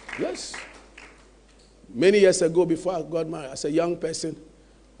 Yes. Many years ago, before I got married, as a young person,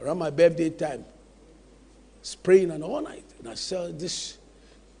 around my birthday time, praying and all night, and I saw this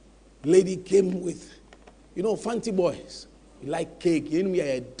lady came with, fancy boys. You like cake, you know,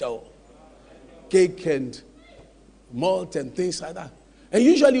 a dough, cake and malt and things like that. And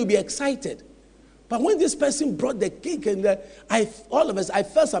usually you'll be excited. But when this person brought the cake and I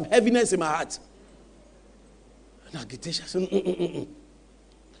felt some heaviness in my heart. And agitation.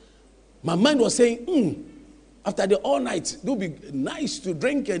 My mind was saying, after the all night, it would be nice to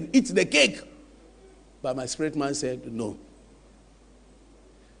drink and eat the cake. But my spirit man said, no.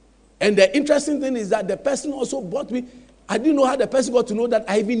 And the interesting thing is that the person also bought me. I didn't know how the person got to know that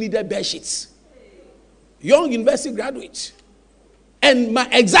I even needed bed sheets. Young university graduate. And my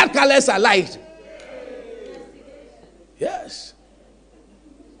exact colors are light. Yes.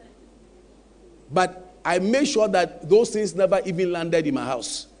 But I made sure that those things never even landed in my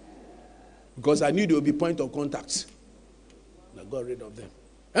house. Because I knew there would be point of contact. I got rid of them.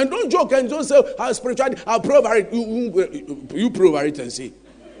 And don't joke and don't say, how spirituality, I'll pray over it. You pray over it and see.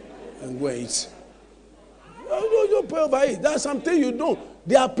 And go and eat. You pray over it. That's something you don't.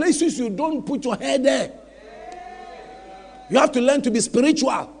 There are places you don't put your head there. You have to learn to be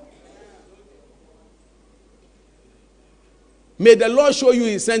spiritual. May the Lord show you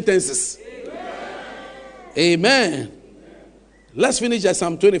his sentences. Amen. Amen. Let's finish at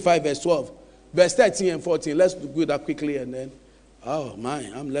Psalm 25 verse 12. Verse 13 and 14. Let's do that quickly and then. Oh my,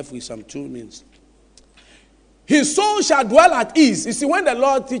 I'm left with some 2 minutes. His soul shall dwell at ease. You see, when the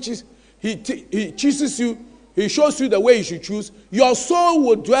Lord teaches, he chooses you, he shows you the way you should choose. Your soul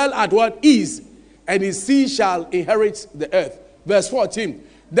will dwell at what? Ease. And his seed shall inherit the earth. Verse 14.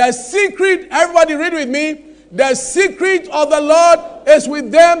 The secret, everybody read with me. The secret of the Lord is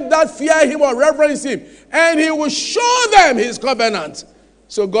with them that fear him or reverence him. And he will show them his covenant.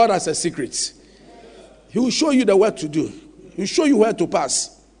 So God has a secret. He will show you the what to do. He will show you where to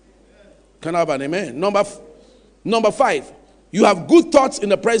pass. Can I have an amen? Number 5. You have good thoughts in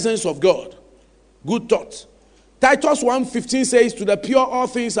the presence of God. Good thoughts. Titus 1:15 says, to the pure all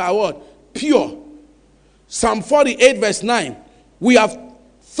things are what? Pure. Psalm 48 verse 9. We have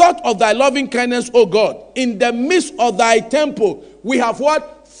thought of thy loving kindness, O God. In the midst of thy temple, we have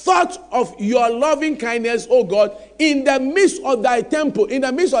what? Thought of your loving kindness, O God. In the midst of thy temple. In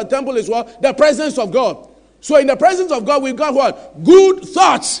the midst of the temple is what? The presence of God. So in the presence of God, we've got what? Good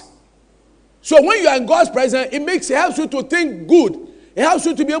thoughts. So when you are in God's presence, it helps you to think good. It helps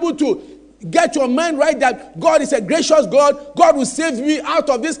you to be able to get your mind right that God is a gracious God. God will save me out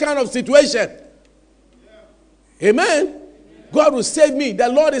of this kind of situation. Amen. God will save me. The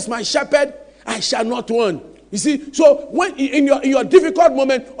Lord is my shepherd. I shall not want. You see, so when in your difficult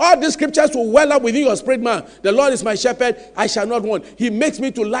moment, all these scriptures will well up within your spirit, man. The Lord is my shepherd, I shall not want. He makes me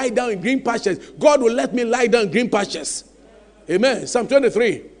to lie down in green pastures. God will let me lie down in green pastures. Amen. Psalm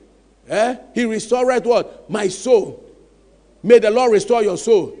 23. He restoreth what? My soul. May the Lord restore your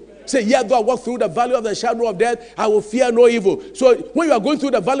soul. Say, yet though I walk through the valley of the shadow of death, I will fear no evil. So when you are going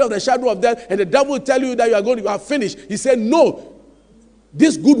through the valley of the shadow of death, and the devil will tell you that you are finished, he said, no,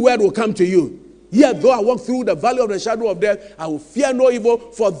 this good word will come to you. Yet though I walk through the valley of the shadow of death, I will fear no evil,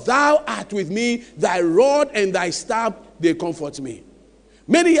 for thou art with me, thy rod and thy staff, they comfort me.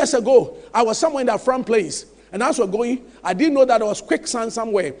 Many years ago, I was somewhere in that front place, and as we were going, I didn't know that there was quicksand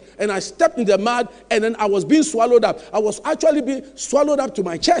somewhere, and I stepped in the mud, and then I was being swallowed up. I was actually being swallowed up to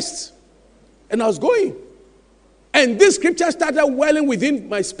my chest, and I was going. And this scripture started welling within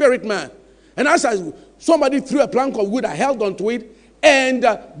my spirit, man. And as somebody threw a plank of wood, I held onto it, and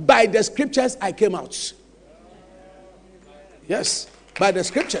by the scriptures, I came out. Yes, by the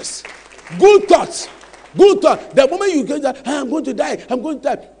scriptures. Good thoughts. Good thought. The moment you get that, I'm going to die. I'm going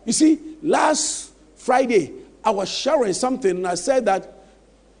to die. You see, last Friday, I was sharing something, and I said that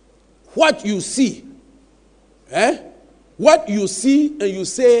what you see, what you see and you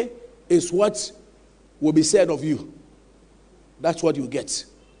say is what will be said of you. That's what you get.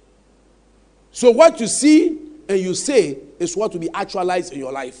 So what you see and you say is what will be actualized in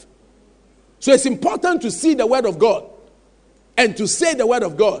your life. So it's important to see the word of God and to say the word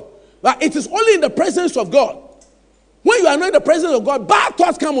of God. But it is only in the presence of God. When you are not in the presence of God, bad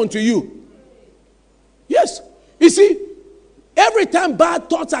thoughts come unto you. Yes. You see, every time bad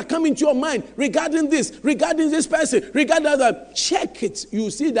thoughts are coming to your mind regarding this person, regarding that, check it.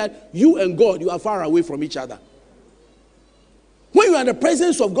 You see that you and God, you are far away from each other. When you are in the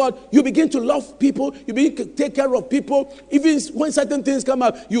presence of God, you begin to love people. You begin to take care of people. Even when certain things come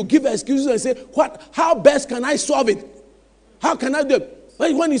up, you give excuses and say, how best can I solve it? How can I do it?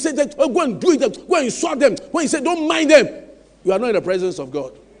 When you say that, oh, go and do it, go and solve them. When you say, don't mind them, you are not in the presence of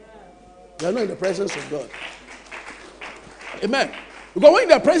God. You are not in the presence of God. Amen. Because when in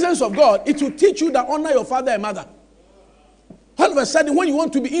the presence of God, it will teach you to honor your father and mother. All of a sudden, when you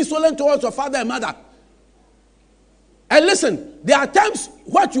want to be insolent towards your father and mother, and listen, there are times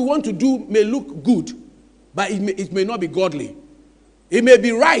what you want to do may look good, but it may not be godly. It may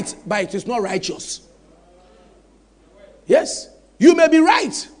be right, but it is not righteous. Yes, you may be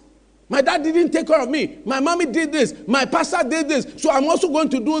right. My dad didn't take care of me. My mommy did this. My pastor did this. So I'm also going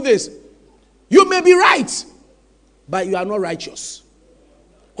to do this. You may be right, but you are not righteous.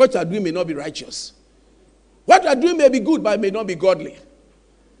 What you are doing may not be righteous. What you are doing may be good, but it may not be godly.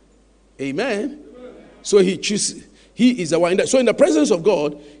 Amen. So he chooses. He is the one. So in the presence of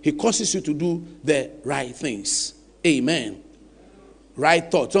God, he causes you to do the right things. Amen.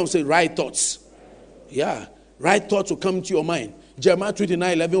 Right thoughts. Some say right thoughts. Yeah. Right thoughts will come into your mind. Jeremiah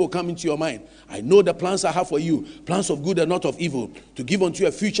 29:11 will come into your mind. I know the plans I have for you, plans of good and not of evil, to give unto you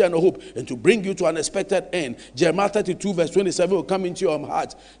a future and a hope, and to bring you to an expected end. Jeremiah 32:27 will come into your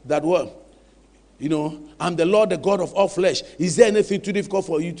heart. That word, I'm the Lord, the God of all flesh. Is there anything too difficult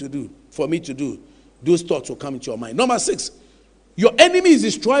for you to do, for me to do? Those thoughts will come into your mind. Number 6, your enemy is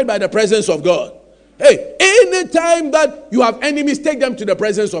destroyed by the presence of God. Hey, anytime that you have enemies, take them to the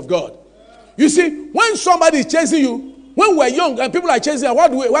presence of God. You see, when somebody is chasing you, when we're young and people are chasing us,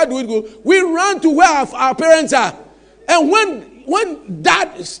 where do we go? We run to where our parents are. And when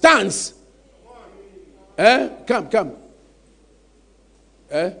dad stands, come.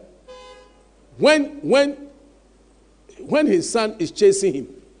 When his son is chasing him,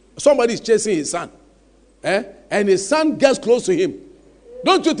 somebody is chasing his son, and his son gets close to him,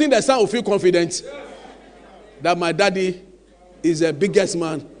 don't you think the son will feel confident that my daddy is the biggest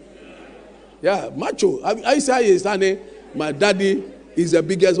man? Yeah, macho. I say he's standing. My daddy is the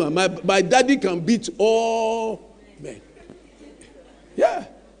biggest man. My daddy can beat all men. Yeah.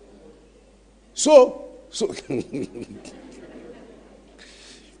 So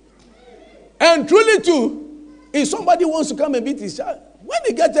and truly too, if somebody wants to come and beat his child, when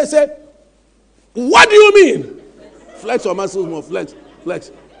they get there, say, what do you mean? Flex your muscles more. Flex.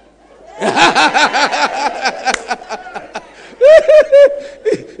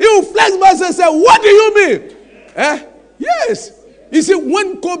 You flex muscles and say, what do you mean? Yes. You see,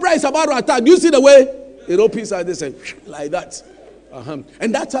 when cobra is about to attack, do you see the way it opens out this and like that?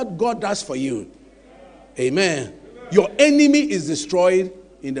 And that's what God does for you. Amen. Your enemy is destroyed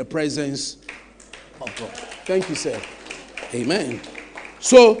in the presence of God. Thank you, sir. Amen.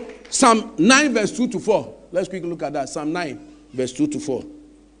 So, Psalm 9 verse 2 to 4. Let's quickly look at that. Psalm 9 verse 2 to 4.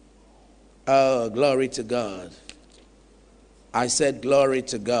 Oh, glory to God. I said, glory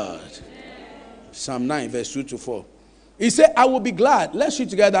to God. Psalm 9, verse 2 to 4. He said, I will be glad. Let's read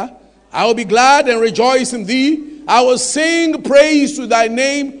together. I will be glad and rejoice in thee. I will sing praise to thy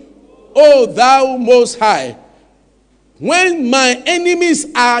name, O thou most high. When my enemies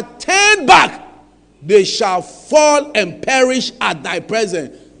are turned back, they shall fall and perish at thy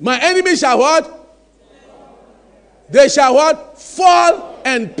presence. My enemies shall what? They shall what? Fall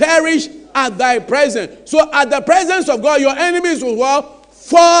and perish at thy presence. So at the presence of God, your enemies will what?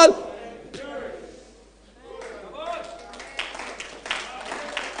 Fall.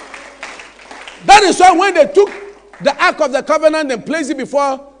 That is why when they took the Ark of the Covenant and placed it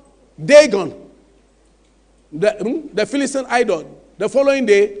before Dagon, the Philistine idol, the following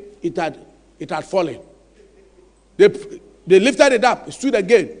day, it had fallen. They lifted it up, it stood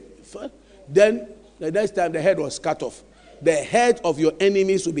again. Then the next time the head was cut off. The head of your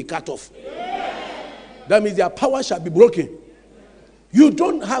enemies will be cut off. That means their power shall be broken. You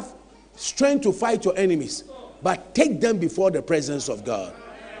don't have strength to fight your enemies, but take them before the presence of God.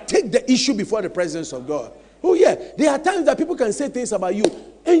 Take the issue before the presence of God. Oh yeah, there are times that people can say things about you,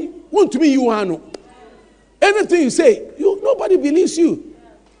 and want to be you know. Anything you say, nobody believes you.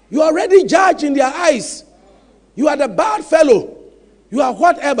 You are already judged in their eyes. You are the bad fellow. You are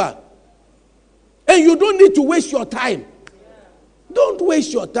whatever. And you don't need to waste your time. Don't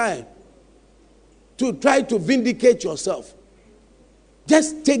waste your time to try to vindicate yourself.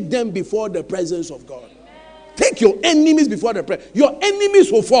 Just take them before the presence of God. Take your enemies before the presence. Your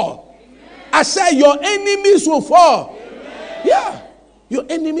enemies will fall. I say your enemies will fall. Yeah, your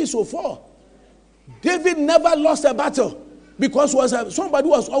enemies will fall. David never lost a battle because somebody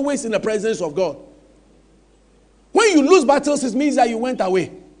who was always in the presence of God. When you lose battles, it means that you went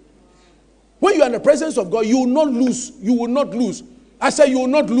away. When you are in the presence of God, you will not lose. You will not lose. I say you will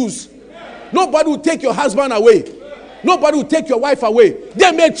not lose. Nobody will take your husband away. Nobody will take your wife away.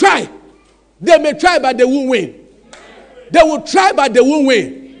 They may try. They may try, but they won't win. They will try, but they won't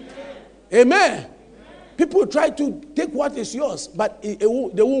win. Amen. People try to take what is yours, but they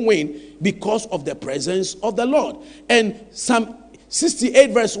won't win because of the presence of the Lord. And Psalm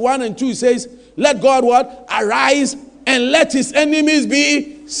 68 verse 1 and 2 says, let God what? Arise and let his enemies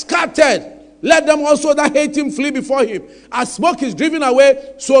be scattered. Let them also that hate him flee before him. As smoke is driven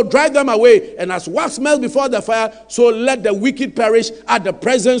away, so drive them away. And as wax melts before the fire, so let the wicked perish at the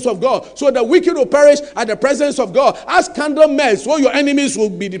presence of God. So the wicked will perish at the presence of God. As candle melts, so your enemies will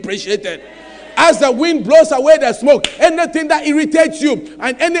be depreciated. As the wind blows away the smoke, anything that irritates you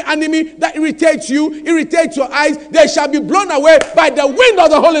and any enemy that irritates you, irritates your eyes, they shall be blown away by the wind of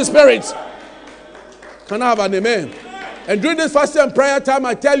the Holy Spirit. Can I have an amen? And during this fasting and prayer time,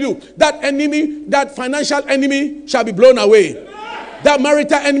 I tell you, that enemy, that financial enemy shall be blown away. That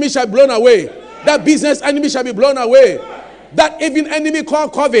marital enemy shall be blown away. That business enemy shall be blown away. That even enemy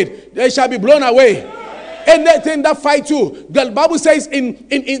called COVID, they shall be blown away. Anything that fights you, the Bible says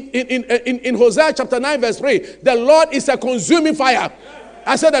in Hosea chapter 9 verse 3, the Lord is a consuming fire.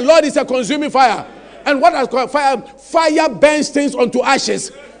 I said the Lord is a consuming fire. And what I call fire? Fire burns things onto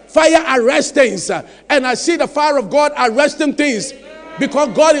ashes. Fire arrests things. And I see the fire of God arresting things.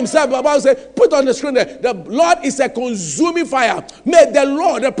 Because God himself, the Bible says, put on the screen there, the Lord is a consuming fire. May the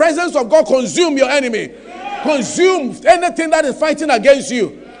Lord, the presence of God, consume your enemy. Consume anything that is fighting against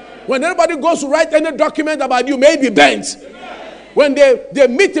you. When anybody goes to write any document about you, may it be bent. When they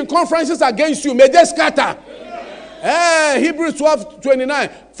meet in conferences against you, may they scatter. Hebrews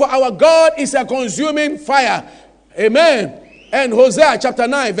 12:29. For our God is a consuming fire. Amen. And Hosea chapter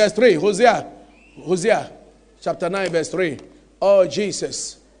 9 verse 3. Hosea chapter 9 verse 3. Oh,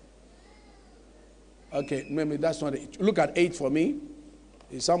 Jesus. Okay, maybe that's not it. Look at 8 for me.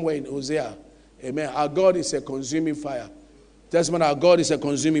 It's somewhere in Hosea. Amen. Our God is a consuming fire. Testament, our God is a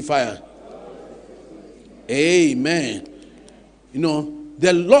consuming fire. Amen. You know,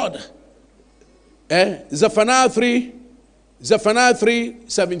 the Lord. Zephaniah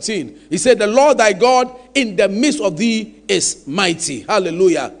 3:17. He said, the Lord thy God in the midst of thee is mighty.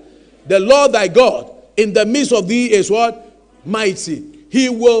 Hallelujah. The Lord thy God in the midst of thee is what? Mighty. He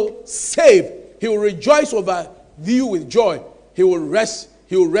will save. He will rejoice over thee with joy. He will rest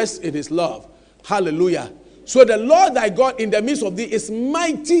in his love. Hallelujah. So the Lord thy God in the midst of thee is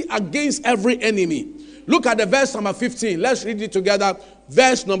mighty against every enemy. Look at the verse number 15. Let's read it together.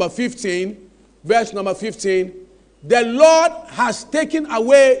 Verse number 15. Verse number 15. The Lord has taken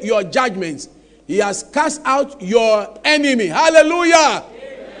away your judgments. He has cast out your enemy. Hallelujah.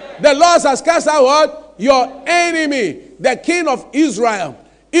 Amen. The Lord has cast out what? Your enemy. The King of Israel,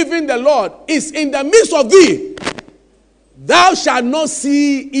 even the Lord, is in the midst of thee. Thou shalt not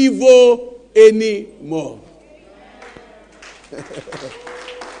see evil anymore.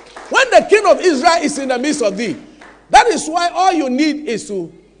 When the king of Israel is in the midst of thee, that is why all you need is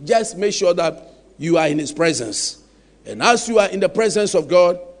to just make sure that you are in his presence. And as you are in the presence of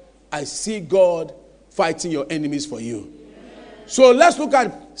God, I see God fighting your enemies for you. So let's look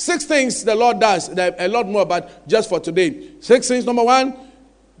at 6 things the Lord does. There are a lot more, but just for today. 6 things. Number 1,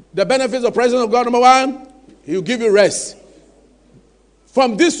 the benefits of the presence of God. Number 1, he will give you rest.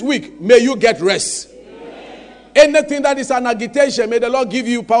 From this week, may you get rest. Anything that is an agitation, may the Lord give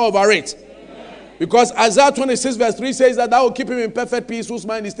you power over it. Because Isaiah 26 verse 3 says that thou will keep him in perfect peace whose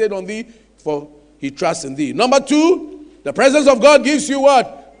mind is stayed on thee, for he trusts in thee. Number 2, the presence of God gives you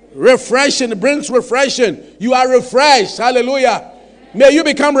what? Refreshing. It brings refreshing. You are refreshed. Hallelujah. May you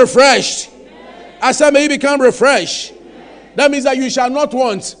become refreshed. I said may you become refreshed. That means that you shall not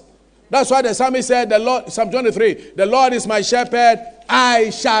want. That's why the psalmist said, the Lord, Psalm 23, the Lord is my shepherd, I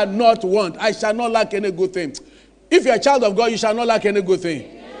shall not want. I shall not lack any good thing. If you're a child of God, you shall not lack any good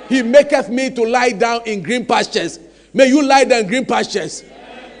thing. He maketh me to lie down in green pastures. May you lie down in green pastures.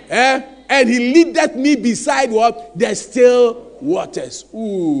 And he leadeth me beside what? The still waters.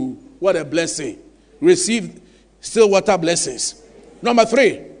 Ooh, what a blessing. Receive still water blessings. Number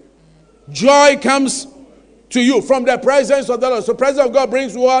 3, joy comes to you from the presence of the Lord. So the presence of God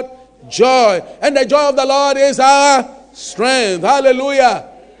brings what? Joy. And the joy of the Lord is our strength. Hallelujah.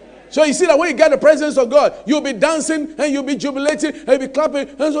 So you see that when you get the presence of God, you'll be dancing and you'll be jubilating and you'll be clapping.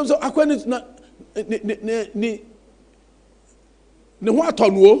 And so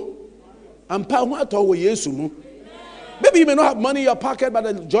maybe you may not have money in your pocket, but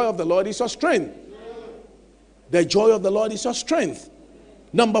the joy of the Lord is your strength. The joy of the Lord is your strength.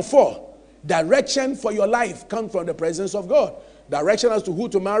 Number 4, direction for your life comes from the presence of God. Direction as to who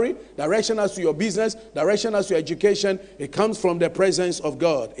to marry, direction as to your business, direction as to your education, it comes from the presence of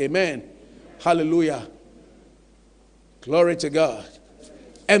God. Amen. Hallelujah. Glory to God.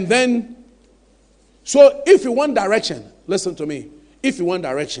 And then, so if you want direction, listen to me. If you want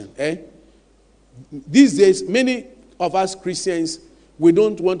direction, these days, many of us Christians, we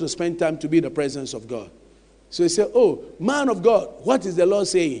don't want to spend time to be in the presence of God. So you say, oh, man of God, what is the Lord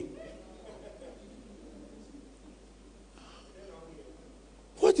saying?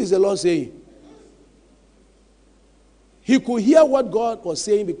 What is the Lord saying? He could hear what God was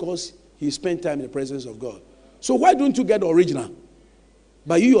saying because he spent time in the presence of God. So why don't you get the original?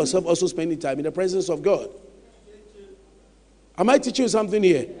 But you yourself also spending time in the presence of God. Am I teaching you something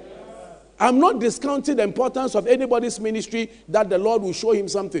here? I'm not discounting the importance of anybody's ministry that the Lord will show him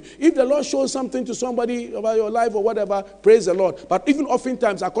something. If the Lord shows something to somebody about your life or whatever, praise the Lord. But even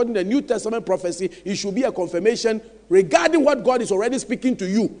oftentimes, according to the New Testament prophecy, it should be a confirmation regarding what God is already speaking to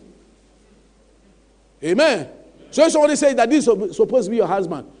you. Amen. So if somebody says that this is supposed to be your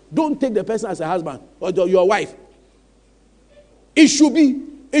husband, don't take the person as a husband or your wife. It should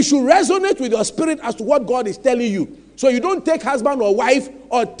resonate with your spirit as to what God is telling you. So you don't take husband or wife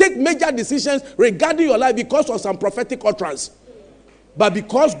or take major decisions regarding your life because of some prophetic utterance. But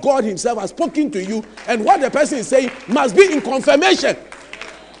because God himself has spoken to you and what the person is saying must be in confirmation.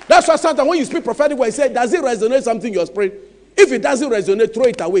 That's why sometimes when you speak prophetic word, you say, does it resonate something in your spirit? If it doesn't resonate, throw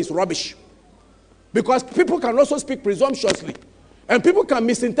it away. It's rubbish. Because people can also speak presumptuously. And people can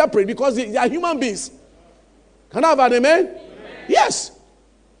misinterpret because they are human beings. Can I have an amen? Amen. Yes.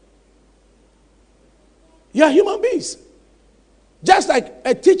 You are human beings. Just like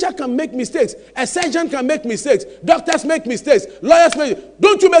a teacher can make mistakes, a surgeon can make mistakes, doctors make mistakes, lawyers make.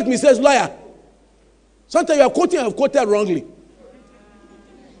 Don't you make mistakes, lawyer? Sometimes you are quoting and have quoted wrongly.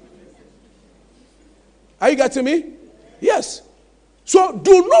 Are you getting me? Yes. So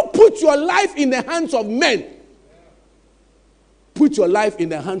do not put your life in the hands of men. Put your life in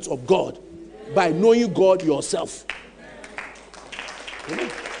the hands of God by knowing God yourself.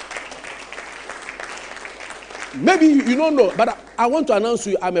 Amen. Maybe you don't know, but I want to announce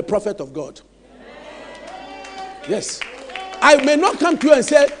to you, I'm a prophet of God. Yes. I may not come to you and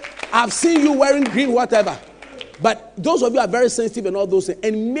say, I've seen you wearing green, whatever. But those of you are very sensitive and all those things.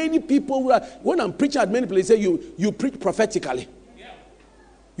 And many people, when I'm preaching at many places, you preach prophetically.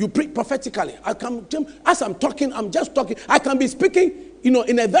 You preach prophetically. As I'm talking, I'm just talking. I can be speaking,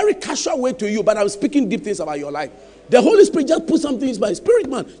 in a very casual way to you, but I'm speaking deep things about your life. The Holy Spirit just put something in my spirit,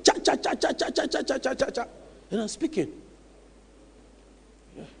 man. Cha, cha, cha, cha, cha, cha, cha, cha, cha, cha, cha. And I'm speaking.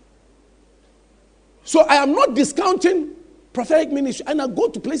 Yeah. So I am not discounting prophetic ministry. And I go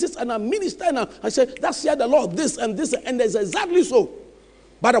to places and I minister and I say, that's here the Lord, this and this. And it's exactly so.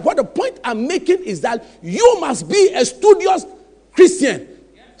 But what the point I'm making is that you must be a studious Christian.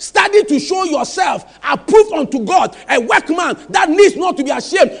 Study to show yourself approved unto God, a workman that needs not to be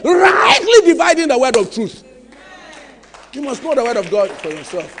ashamed, rightly dividing the word of truth. You must know the word of God for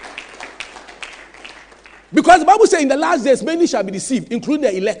yourself. Because the Bible says in the last days, many shall be deceived, including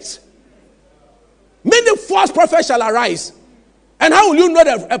the elect. Many false prophets shall arise. And how will you know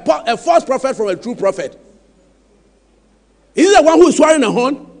a false prophet from a true prophet? Is it the one who is swearing a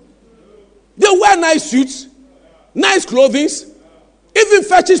horn? They wear nice suits, nice clothing, even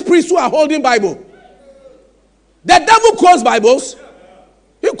fetish priests who are holding Bible. The devil quotes Bibles.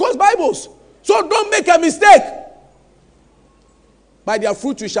 He quotes Bibles. So don't make a mistake. By their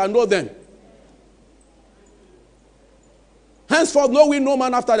fruit you shall know them. Henceforth know we no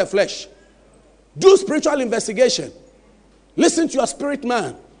man after the flesh. Do spiritual investigation. Listen to your spirit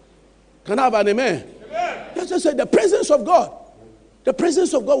man. Can I have an amen? Just say the presence of God. The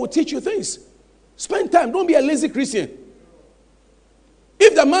presence of God will teach you things. Spend time. Don't be a lazy Christian.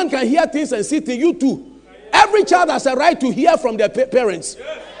 If the man can hear things and see things, you too. Every child has a right to hear from their parents.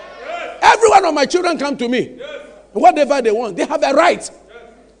 Every one of my children come to me. Whatever they want, they have a right.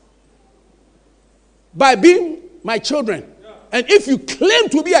 By being my children. And if you claim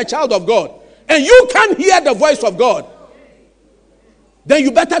to be a child of God, and you can't hear the voice of God, then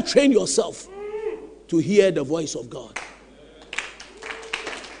you better train yourself to hear the voice of God.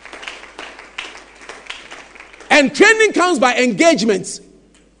 And training comes by engagements.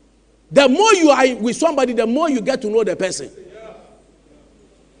 The more you are with somebody, the more you get to know the person.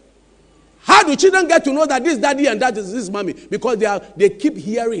 How do children get to know that this daddy and that is this mommy? Because they keep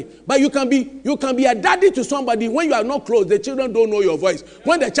hearing. But you can be a daddy to somebody when you are not close. The children don't know your voice.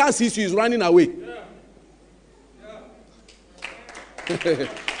 When the child sees you, he's running away.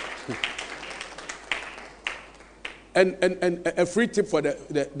 And a free tip for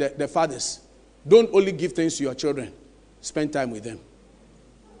the fathers. Don't only give things to your children. Spend time with them.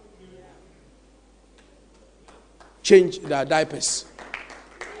 Change their diapers.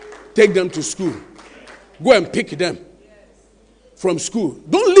 Take them to school. Go and pick them from school.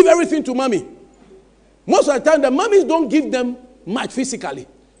 Don't leave everything to mommy. Most of the time, the mommies don't give them much physically,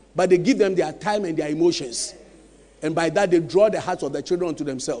 but they give them their time and their emotions. And by that, they draw the hearts of the children onto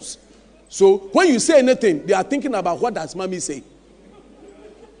themselves. So when you say anything, they are thinking about what does mommy say.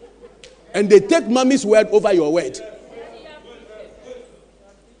 And they take mommy's word over your word.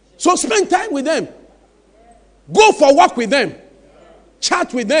 So spend time with them. Go for walk with them.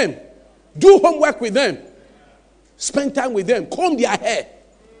 Chat with them. Do homework with them. Spend time with them. Comb their hair.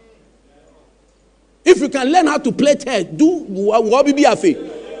 If you can learn how to plait hair, do wabibiafe.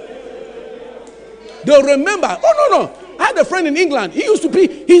 They'll remember. Oh, no. I had a friend in England. He was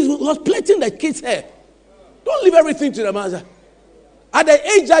plaiting the kids' hair. Don't leave everything to the mother. At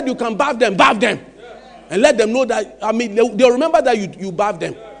the age that you can bath them. And let them know that, they'll remember that you bath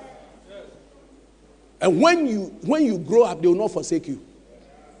them. And when you grow up, they will not forsake you.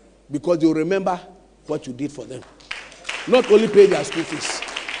 Because they will remember what you did for them. Not only pay their school fees.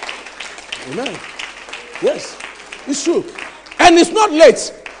 Amen. Yes, it's true. And it's not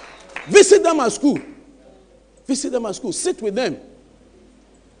late. Visit them at school. Visit them at school. Sit with them.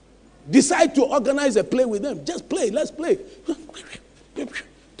 Decide to organize a play with them. Just play. Let's play.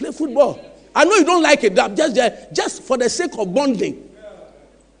 Play football. I know you don't like it. Just for the sake of bonding.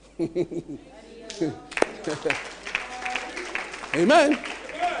 Amen.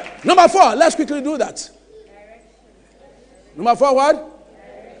 Number 4. Let's quickly do that. Number 4,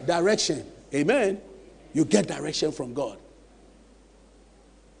 what? Direction. Amen. You get direction from God.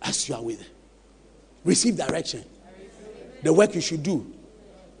 As you are with it. Receive direction. The work you should do.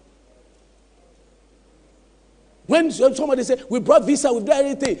 When somebody say, we brought visa, we've done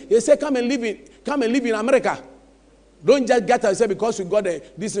everything. They say, come and live in America. Don't just get and say, because you got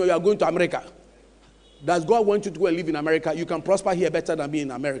this, you are going to America. Does God want you to go and live in America? You can prosper here better than being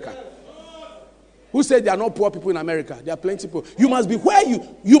in America. Who said there are not poor people in America? There are plenty of people. You must be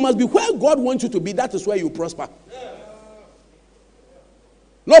where God wants you to be. That is where you prosper.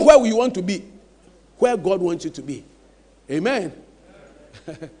 Not where you want to be. Where God wants you to be. Amen.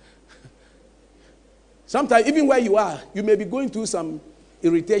 Sometimes, even where you are, you may be going through some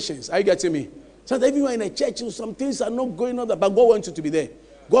irritations. Are you getting me? Sometimes, even when in a church, some things are not going on, but God wants you to be there.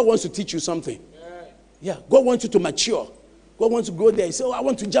 God wants to teach you something. Yeah, God wants you to mature. God wants to go there. You say, oh, I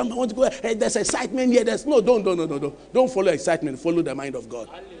want to jump. I want to go. Hey, there's excitement here. Don't follow excitement. Follow the mind of God.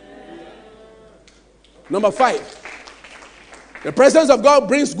 Number 5. The presence of God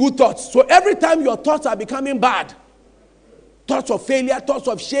brings good thoughts. So every time your thoughts are becoming bad, thoughts of failure, thoughts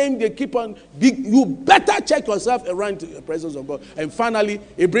of shame, they keep on. You better check yourself around to the presence of God. And finally,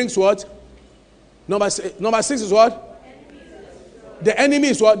 it brings what? Number 6 is what? The enemy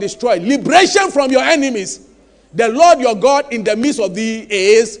is what? Destroyed. Liberation from your enemies. The Lord your God in the midst of thee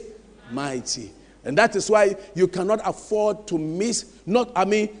is mighty. And that is why you cannot afford to miss,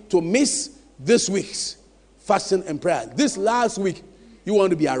 to miss this week's fasting and prayer. This last week, you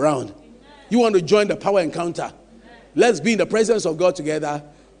want to be around. You want to join the power encounter. Let's be in the presence of God together.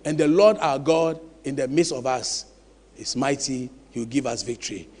 And the Lord our God in the midst of us is mighty. He will give us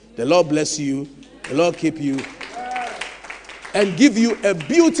victory. The Lord bless you. The Lord keep you. And give you a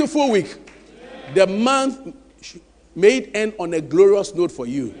beautiful week. The month may it end on a glorious note for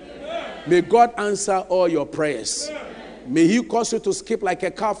you. May God answer all your prayers. May He cause you to skip like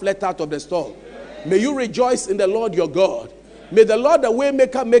a calf let out of the stall. May you rejoice in the Lord your God. May the Lord the way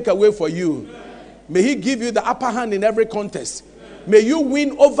maker make a way for you. May He give you the upper hand in every contest. May you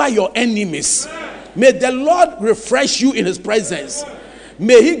win over your enemies. May the Lord refresh you in His presence.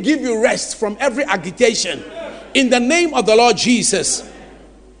 May He give you rest from every agitation. In the name of the Lord Jesus,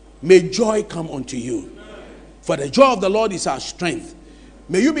 may joy come unto you. For the joy of the Lord is our strength.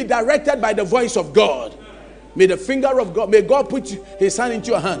 May you be directed by the voice of God. May the finger of God, may God put His hand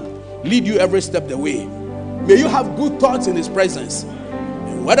into your hand, lead you every step of the way. May you have good thoughts in His presence.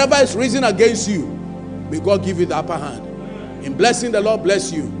 And whatever is risen against you, may God give you the upper hand. In blessing, the Lord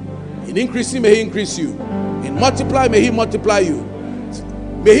bless you. In increasing, may He increase you. In multiply, may He multiply you.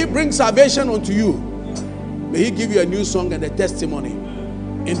 May He bring salvation unto you. May He give you a new song and a testimony.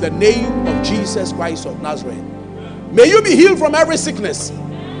 In the name of Jesus Christ of Nazareth. May you be healed from every sickness.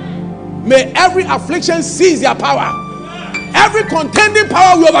 May every affliction cease their power. Every contending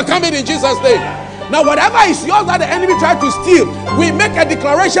power will overcome it in Jesus' name. Now, whatever is yours that the enemy tried to steal, we make a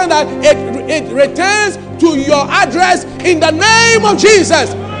declaration that it returns to your address in the name of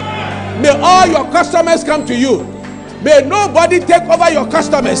Jesus. May all your customers come to you. May nobody take over your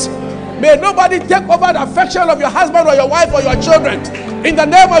customers. May nobody take over the affection of your husband or your wife or your children. In the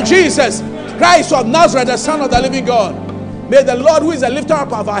name of Jesus Christ of Nazareth, the Son of the living God. May the Lord, who is the lifter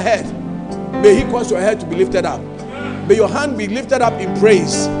up of our head, may He cause your head to be lifted up. May your hand be lifted up in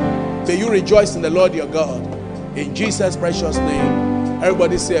praise. May you rejoice in the Lord your God. In Jesus' precious name.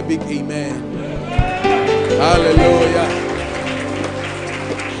 Everybody say a big amen. Hallelujah.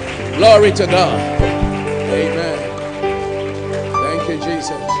 Glory to God. Amen. Thank you,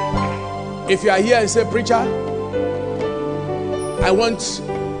 Jesus. If you are here and say, preacher, I want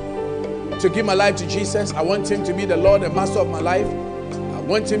to give my life to Jesus. I want Him to be the Lord and Master of my life. I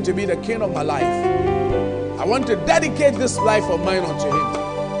want Him to be the King of my life. I want to dedicate this life of mine unto Him.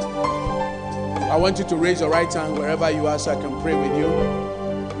 I want you to raise your right hand wherever you are so I can pray with you.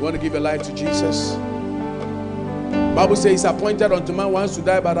 You want to give your life to Jesus? The Bible says it's appointed unto man once to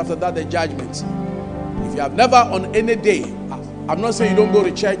die, but after that the judgment. If you have never on any day, I'm not saying you don't go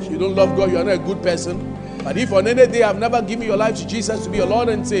to church, you don't love God, you are not a good person. But if on any day I've never given your life to Jesus to be your Lord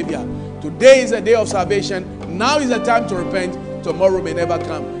and Savior, today is a day of salvation. Now is the time to repent. Tomorrow may never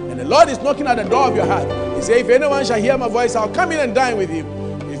come. And the Lord is knocking at the door of your heart. He says, if anyone shall hear my voice, I'll come in and dine with him.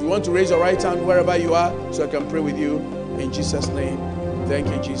 If you want to raise your right hand wherever you are, so I can pray with you in Jesus' name. Thank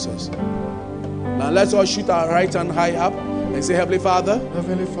you, Jesus. Now let's all shoot our right hand high up and say, Heavenly Father,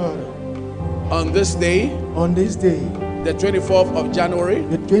 on this day, the 24th of January,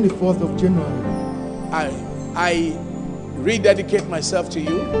 I rededicate myself to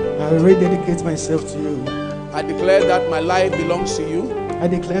you. I declare that my life belongs to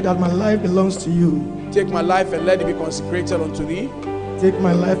you. Take my life and let it be consecrated unto thee. Take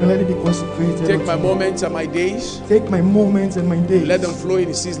my life and let it be consecrated. Take my moments and my days. Take my moments and my days. Let them flow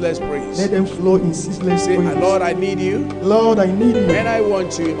in ceaseless praise. Let them flow in ceaseless praise. Say, Lord, I need you. Lord, I need you. And I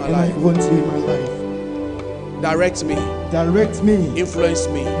want you in my life. I want you in my life. Direct me. Direct me. Influence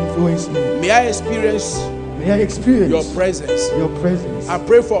me. Influence me. May I experience your presence. Your presence. I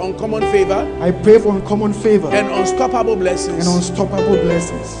pray for uncommon favor. I pray for uncommon favor. And unstoppable blessings. And unstoppable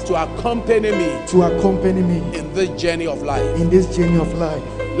blessings. To accompany me. To accompany me. In this journey of life. In this journey of life.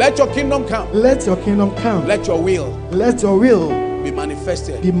 Let your kingdom come. Let your kingdom come. Let your will. Let your will be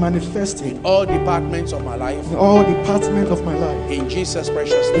manifested. Be manifested. In all departments of my life. In all departments of my life. In Jesus'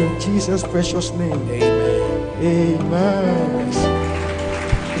 precious name. In Jesus' precious name. Amen.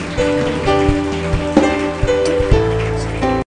 Amen.